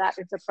points into that.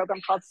 There's a program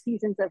called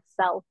Seasons of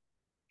Self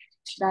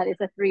that is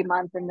a 3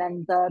 month, and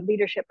then the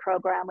leadership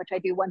program, which I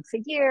do once a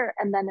year,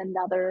 and then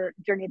another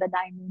Journey of the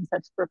 9 Moons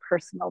that's for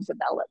personal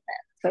development.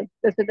 So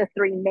those are the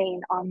three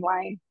main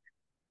online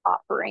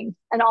offerings,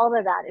 and all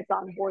of that is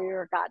on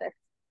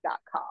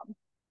warriorgoddess.com.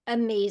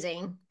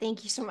 Amazing.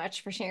 Thank you so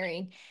much for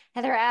sharing.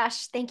 Heather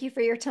Ash, thank you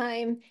for your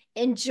time.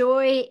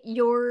 Enjoy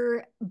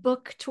your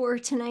book tour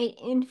tonight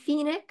in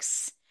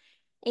Phoenix.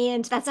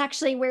 And that's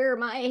actually where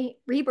my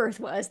rebirth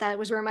was. That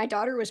was where my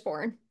daughter was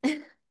born Oh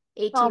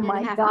 18 and a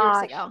my half years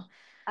gosh, ago.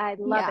 I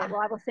love it. Yeah.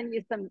 Well, I will send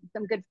you some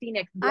good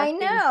Phoenix I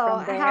blessings know from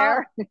how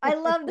there. I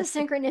love the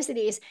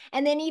synchronicities.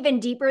 And then even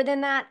deeper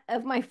than that,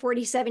 of my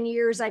 47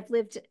 years, I've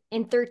lived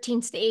in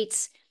 13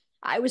 states.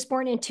 I was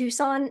born in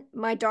Tucson.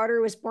 My daughter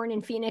was born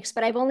in Phoenix,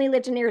 but I've only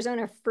lived in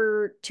Arizona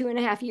for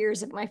 2.5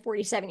 years of my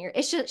 47 years.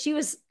 It's just she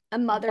was a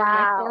mother in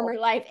my Wow. former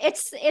life.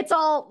 It's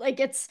all like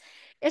it's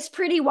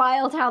pretty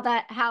wild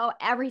how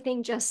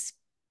everything just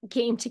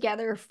came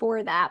together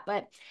for that.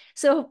 But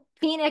so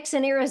Phoenix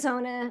and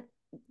Arizona,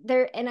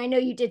 there, and I know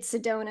you did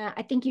Sedona.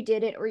 I think you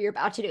did it or you're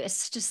about to do it.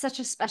 It's just such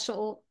a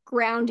special,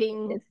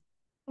 grounding, It's,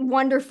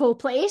 wonderful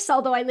place.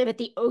 Although I live at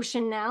the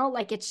ocean now,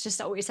 like it's just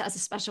always has a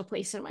special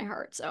place in my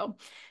heart. So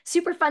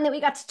super fun that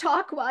we got to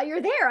talk while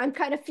you're there. I'm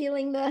kind of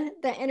feeling the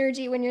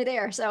energy when you're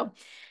there. So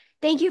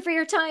thank you for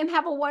your time.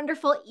 Have a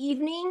wonderful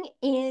evening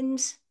and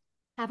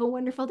have a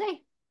wonderful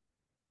day.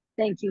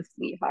 thank you,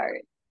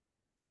 sweetheart.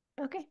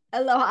 Okay.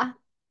 Aloha.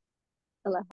 Aloha.